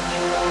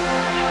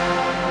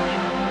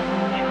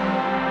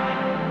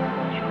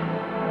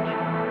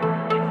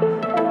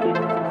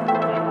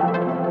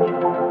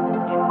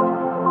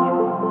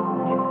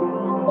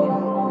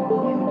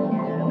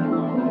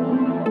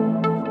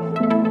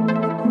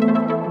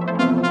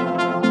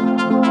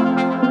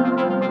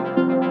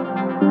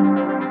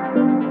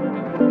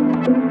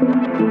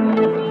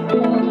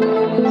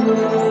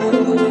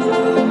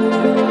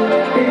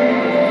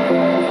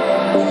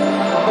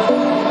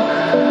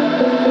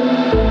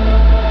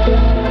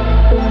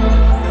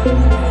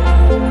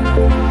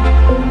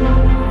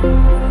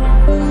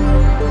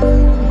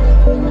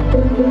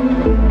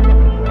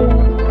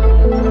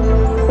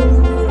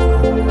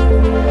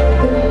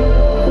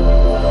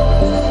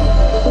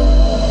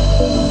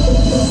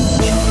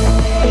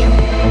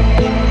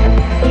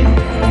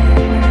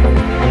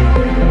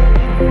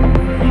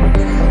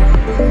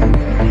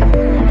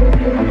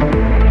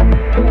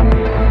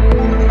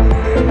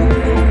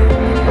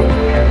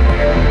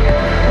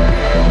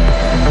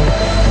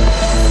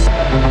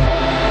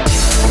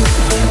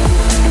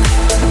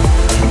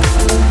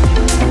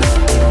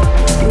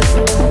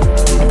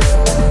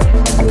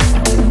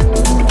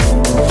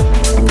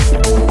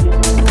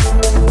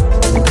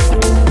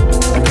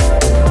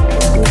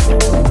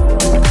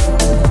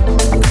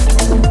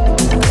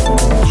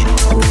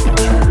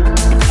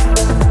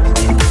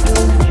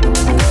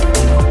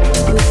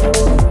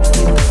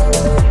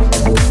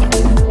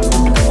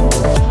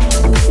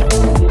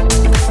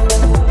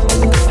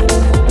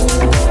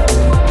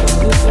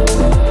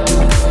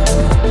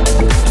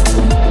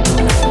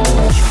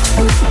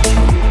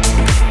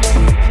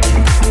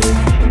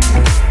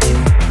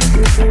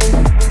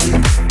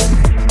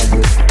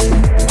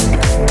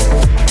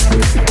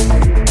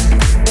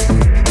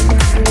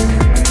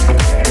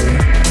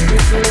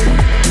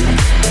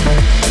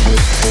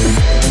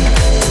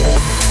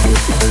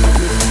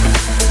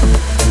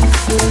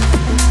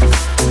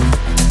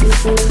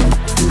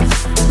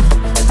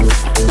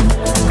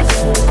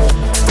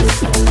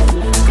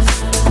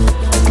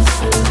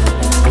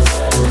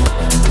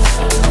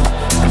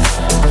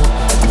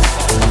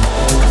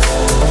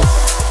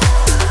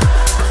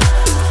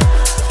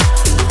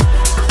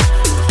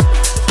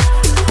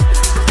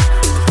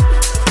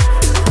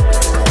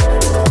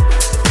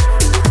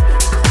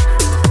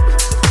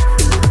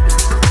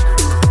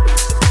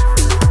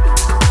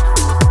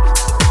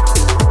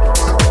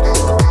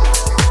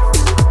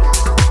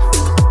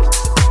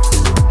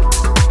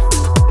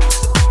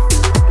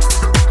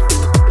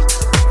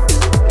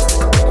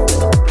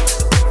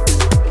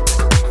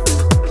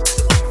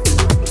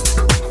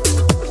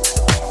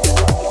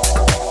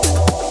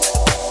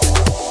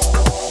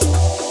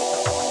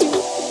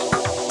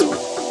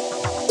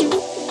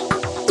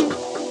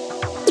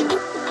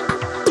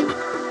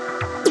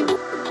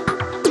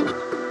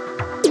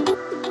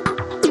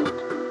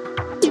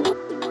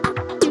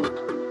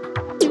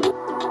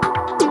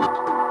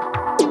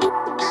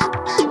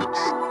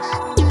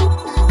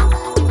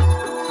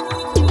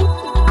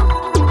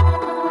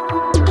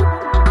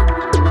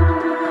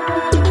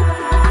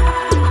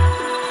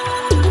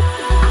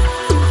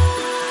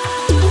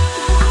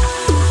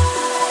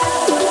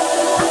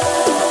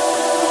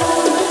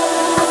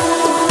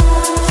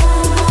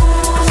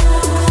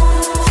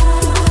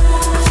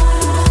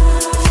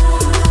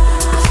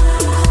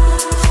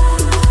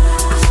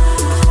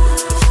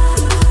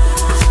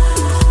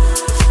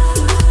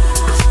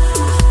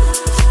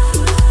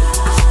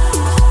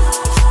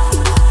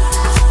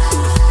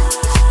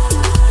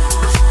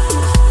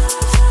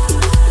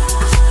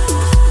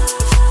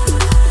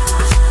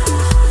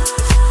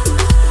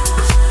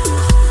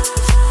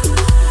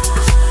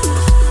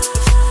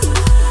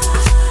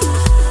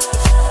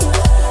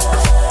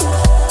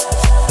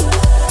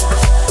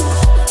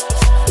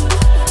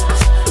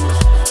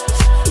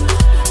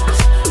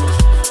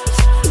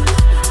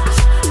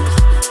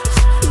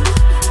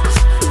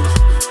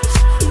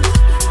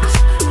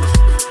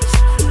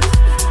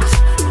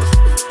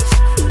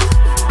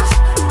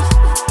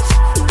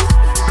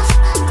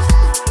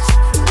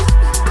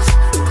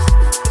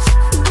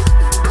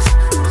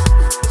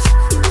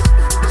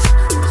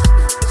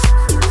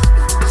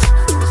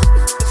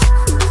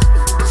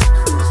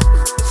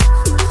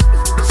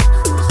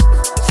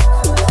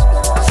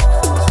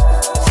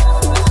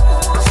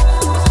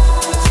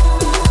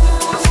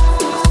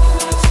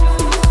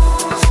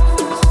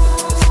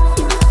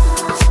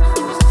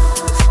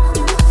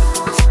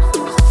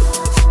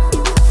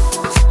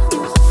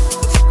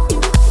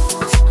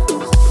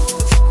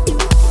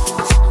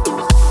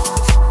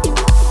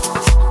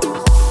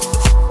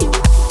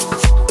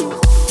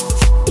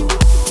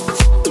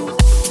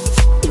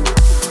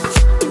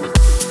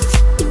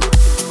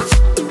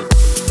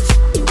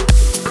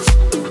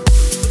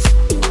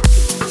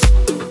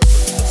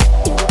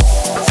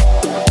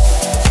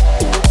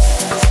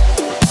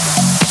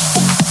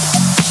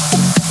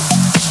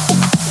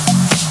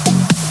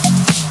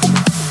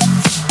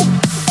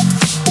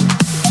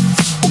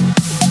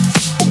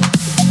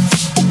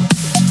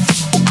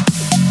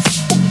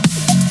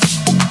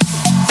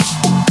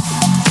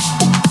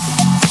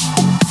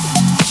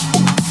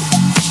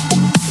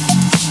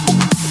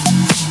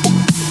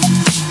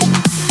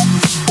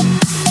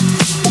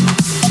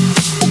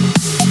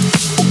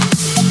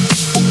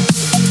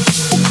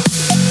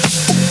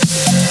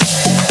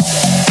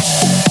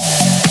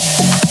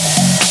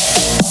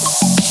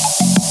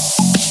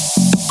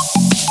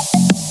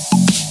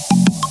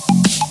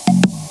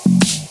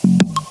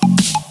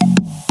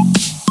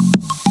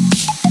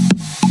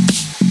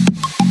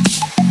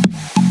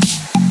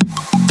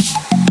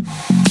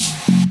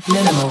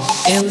 Minimal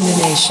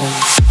illumination.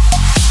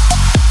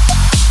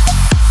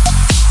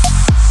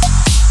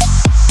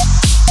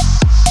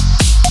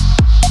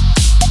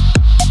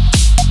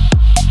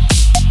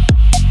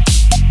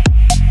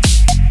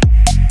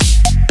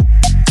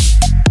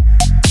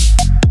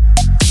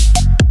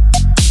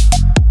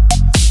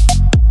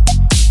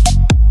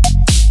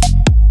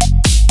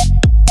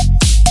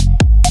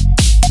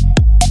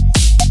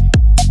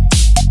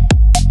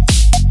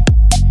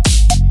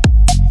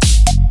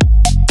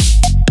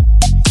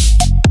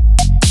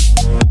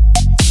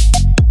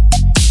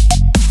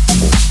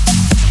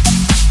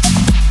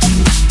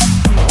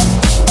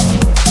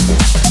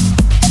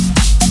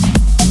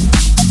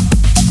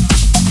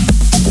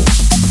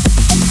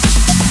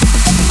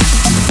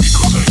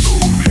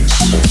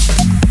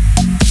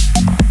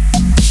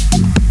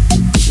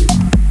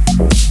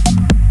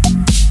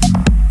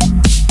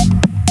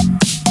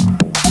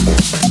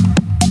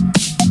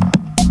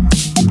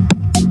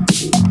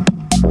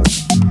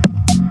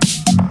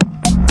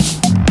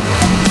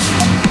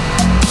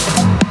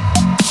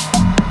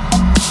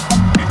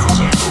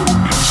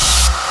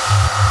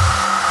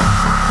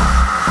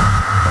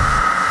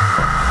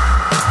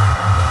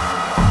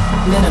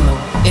 Minimal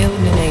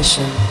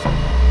illumination.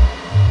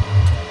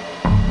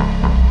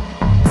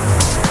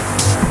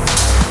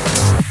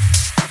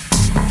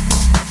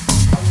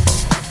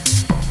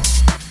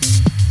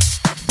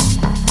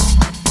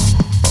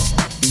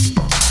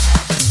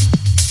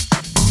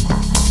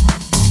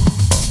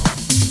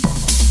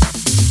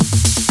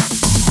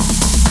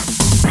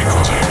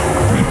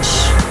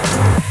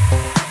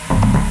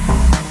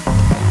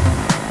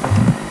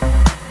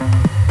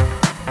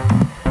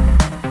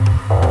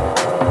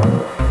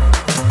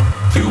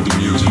 Feel the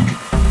music.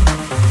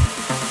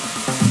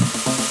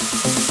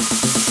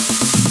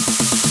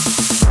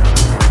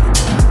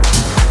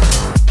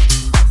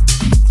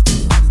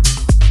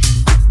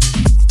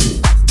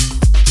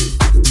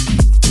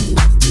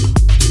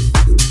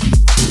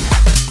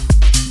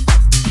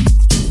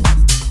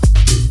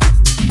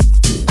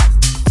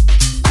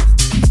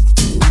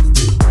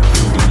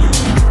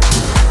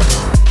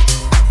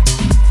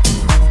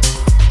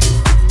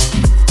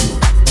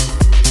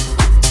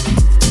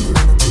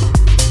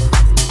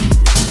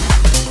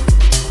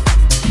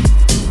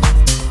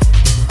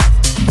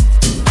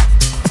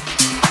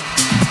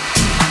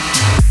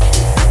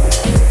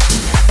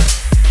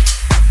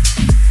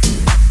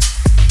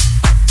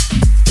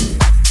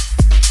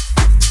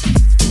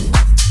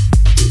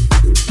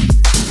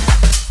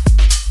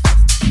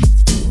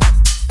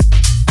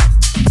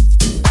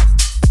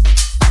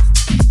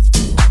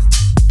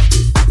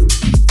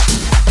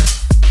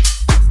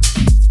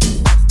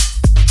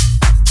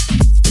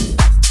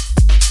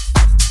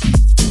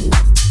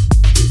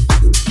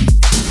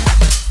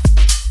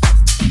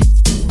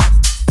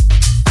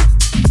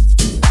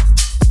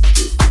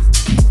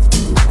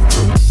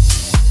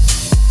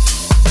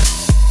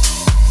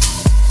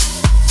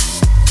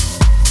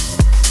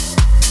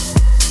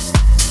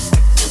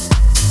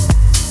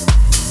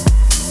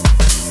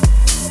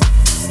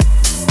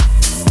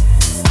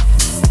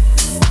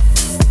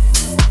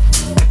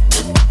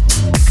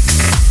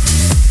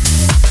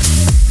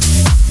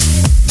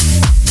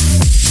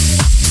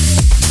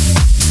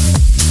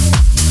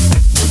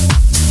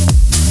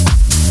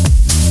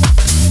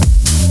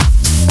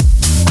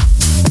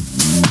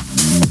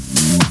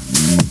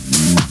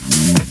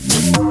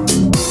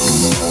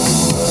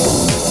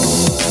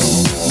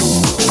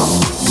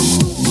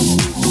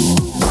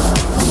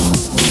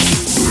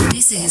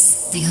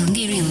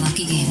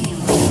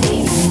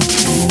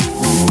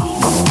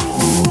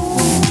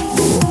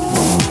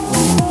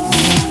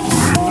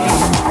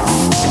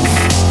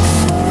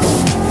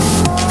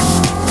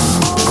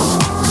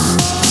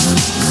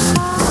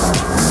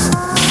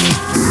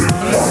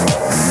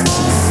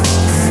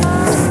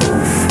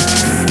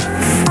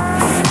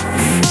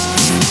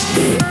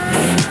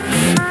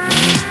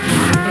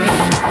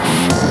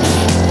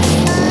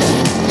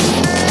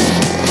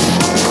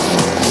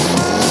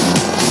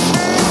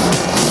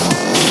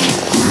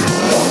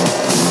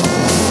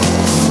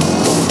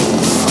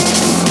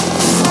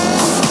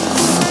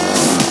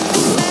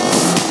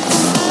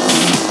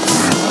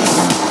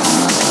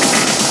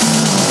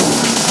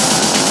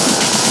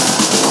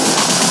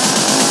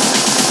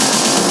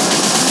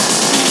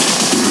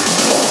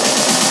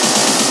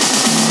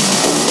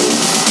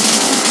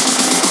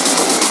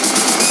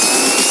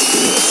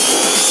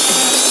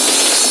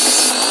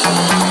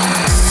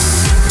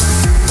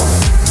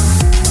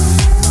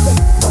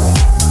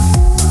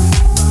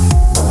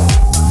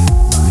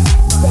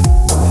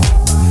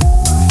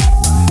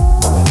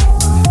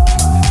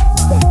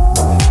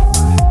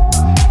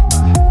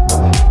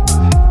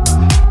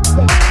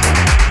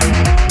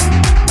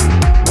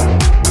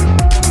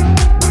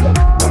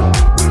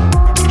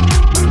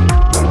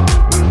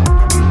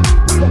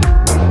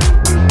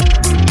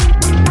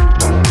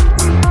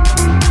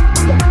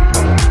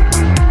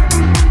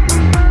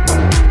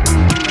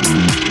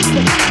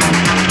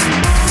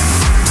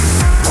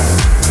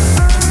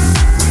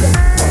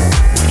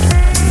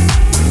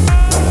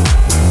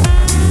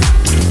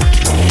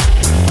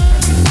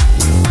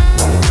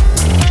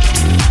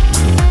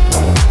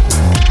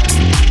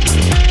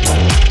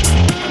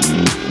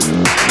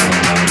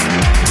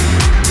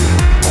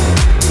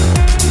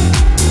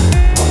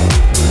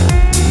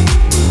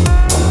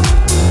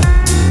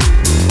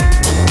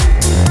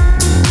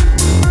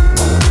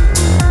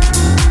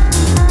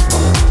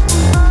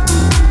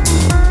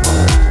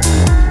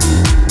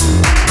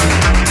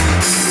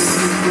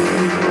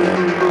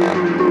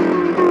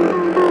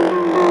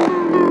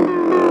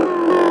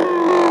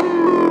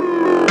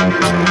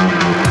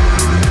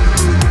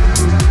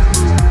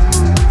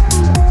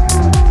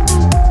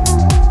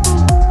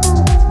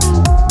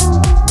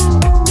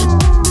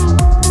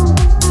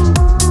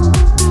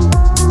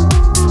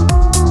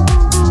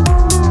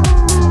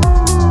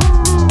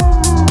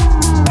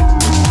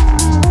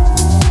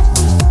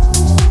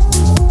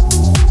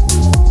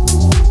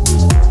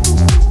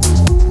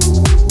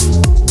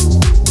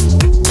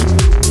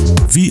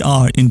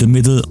 are in the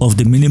middle of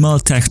the minimal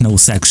techno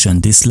section.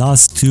 This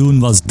last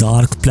tune was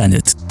Dark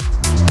Planet,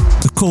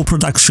 a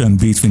co-production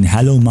between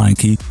Hello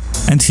Monkey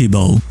and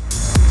Hibo.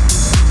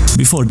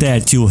 Before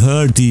that, you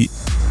heard the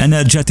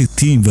energetic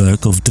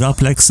teamwork of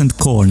Droplex and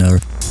Corner,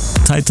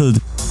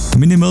 titled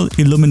Minimal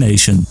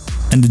Illumination,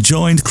 and the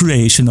joint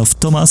creation of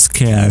Thomas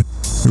Kerr,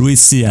 Rui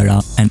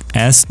Sierra and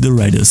S. The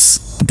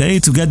Redus. They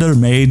together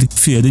made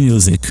Feel the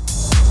Music.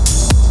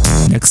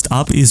 Next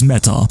up is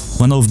Meta,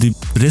 one of the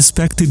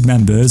respected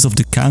members of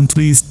the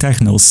country's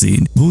techno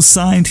scene, who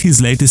signed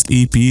his latest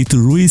EP to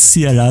Rui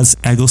Sierra's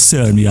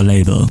Egothermia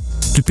label.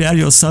 Prepare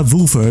your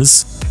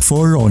subwoofers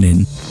for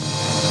Ronin.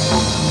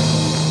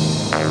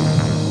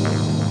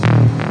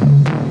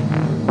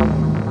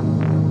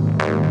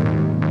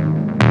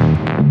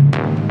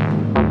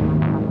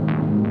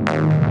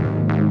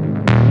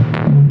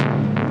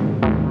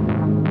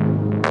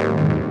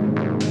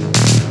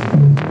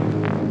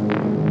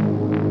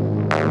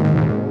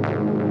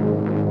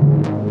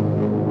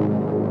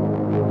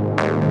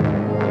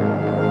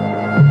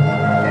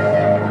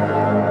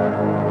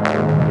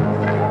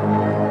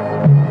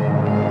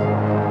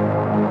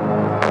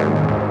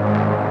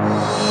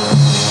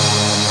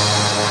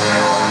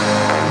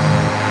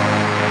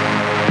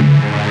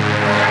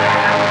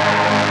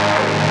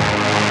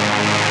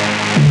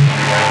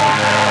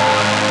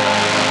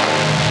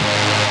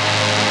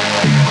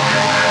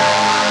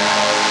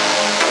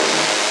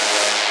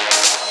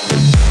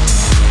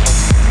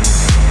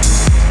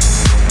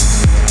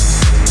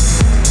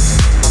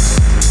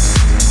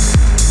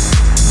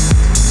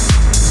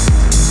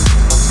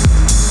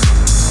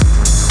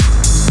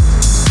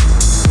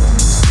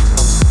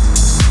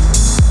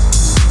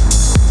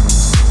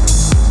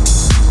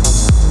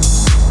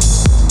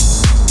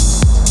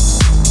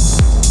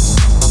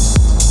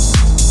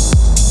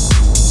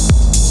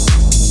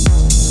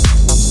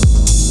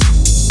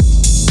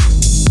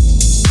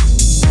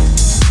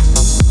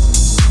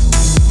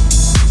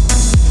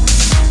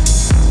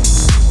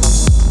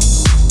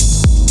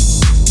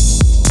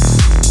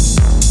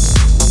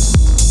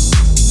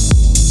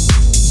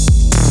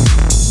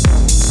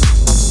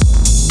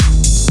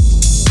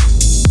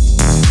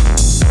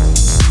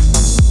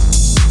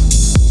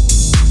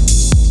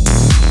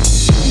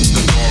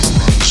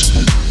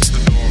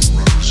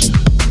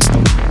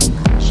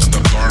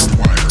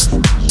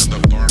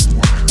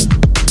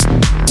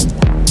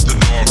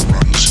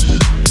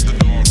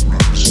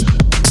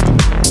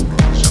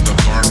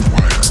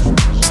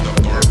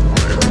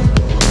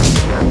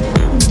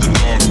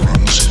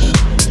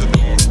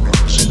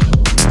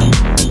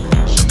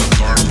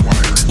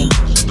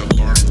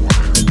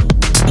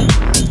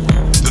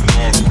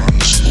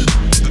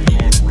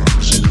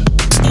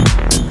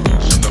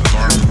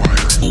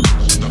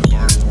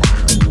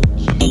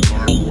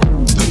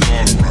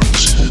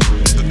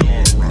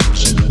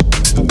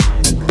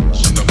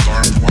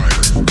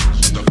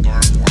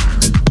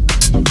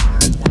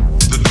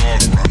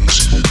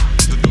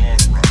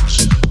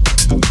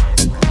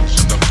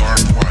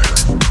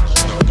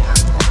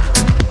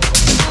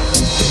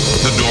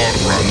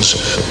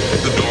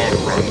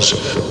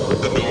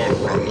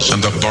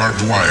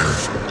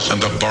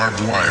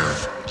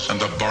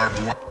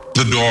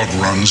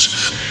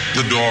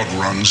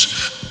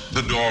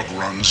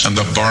 And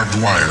the barbed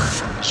wire,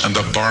 and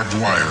the barbed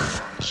wire,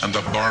 and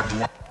the barbed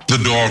wire. The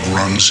dog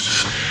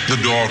runs, the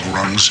dog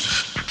runs,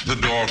 the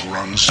dog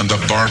runs, and the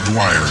barbed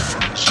wire,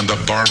 and the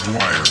barbed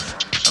wire,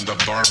 and the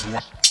barbed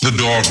wire. The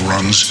dog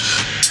runs,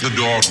 the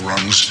dog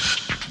runs,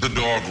 the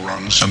dog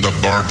runs, and the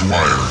barbed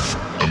wire,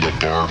 and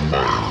the barbed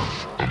wire,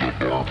 and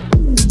the barbed wire.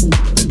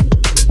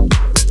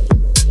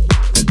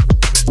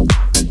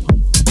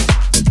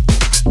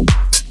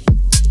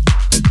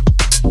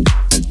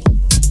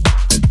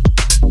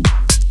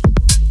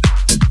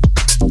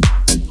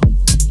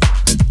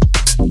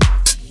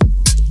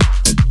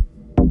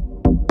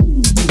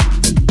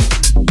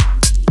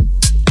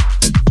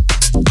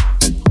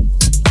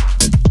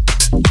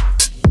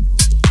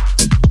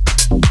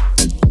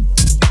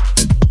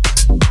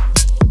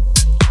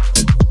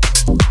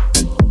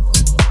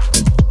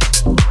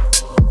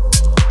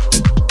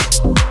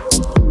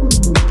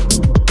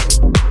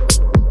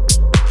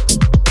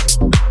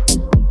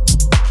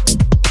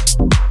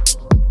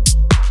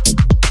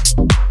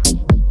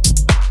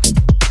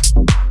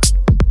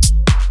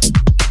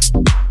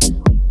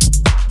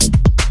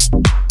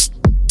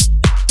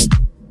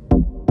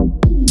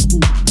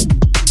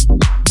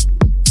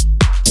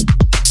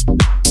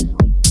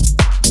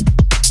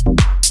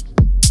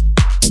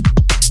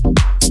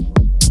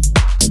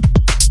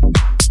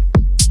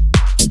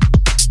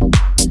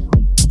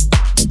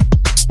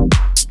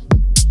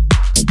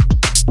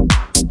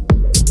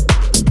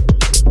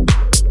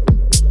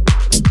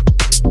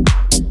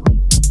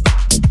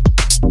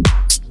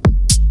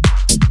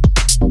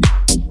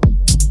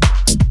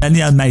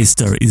 Daniel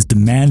Meister is the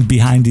man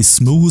behind this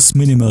smooth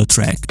minimal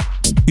track.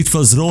 It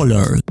was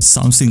Roller,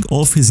 something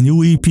off his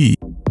new EP.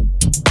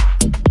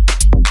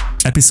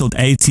 Episode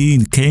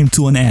 18 came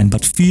to an end,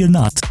 but fear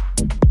not.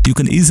 You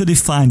can easily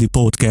find the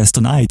podcast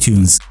on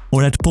iTunes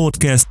or at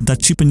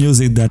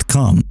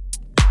podcast.chipamusic.com.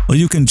 or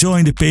you can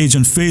join the page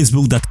on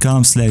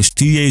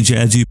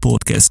facebook.com/THLG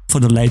podcast for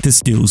the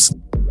latest news.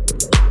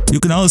 You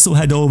can also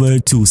head over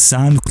to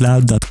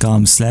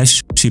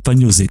soundcloud.com/chipa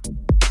music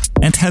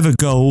and have a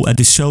go at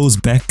the show's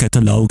back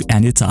catalogue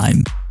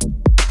anytime.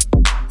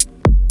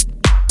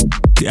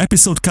 The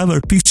episode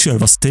cover picture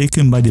was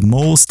taken by the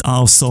most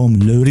awesome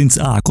Lőrinc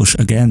Ákos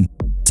again.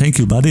 Thank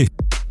you, buddy.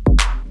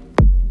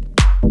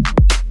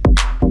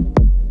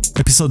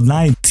 Episode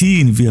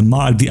 19 will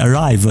mark the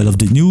arrival of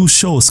the new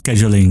show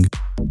scheduling,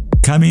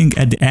 coming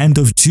at the end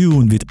of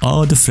June with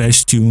all the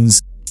fresh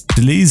tunes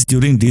released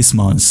during this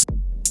month.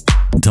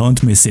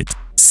 Don't miss it.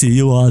 See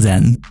you all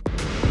then.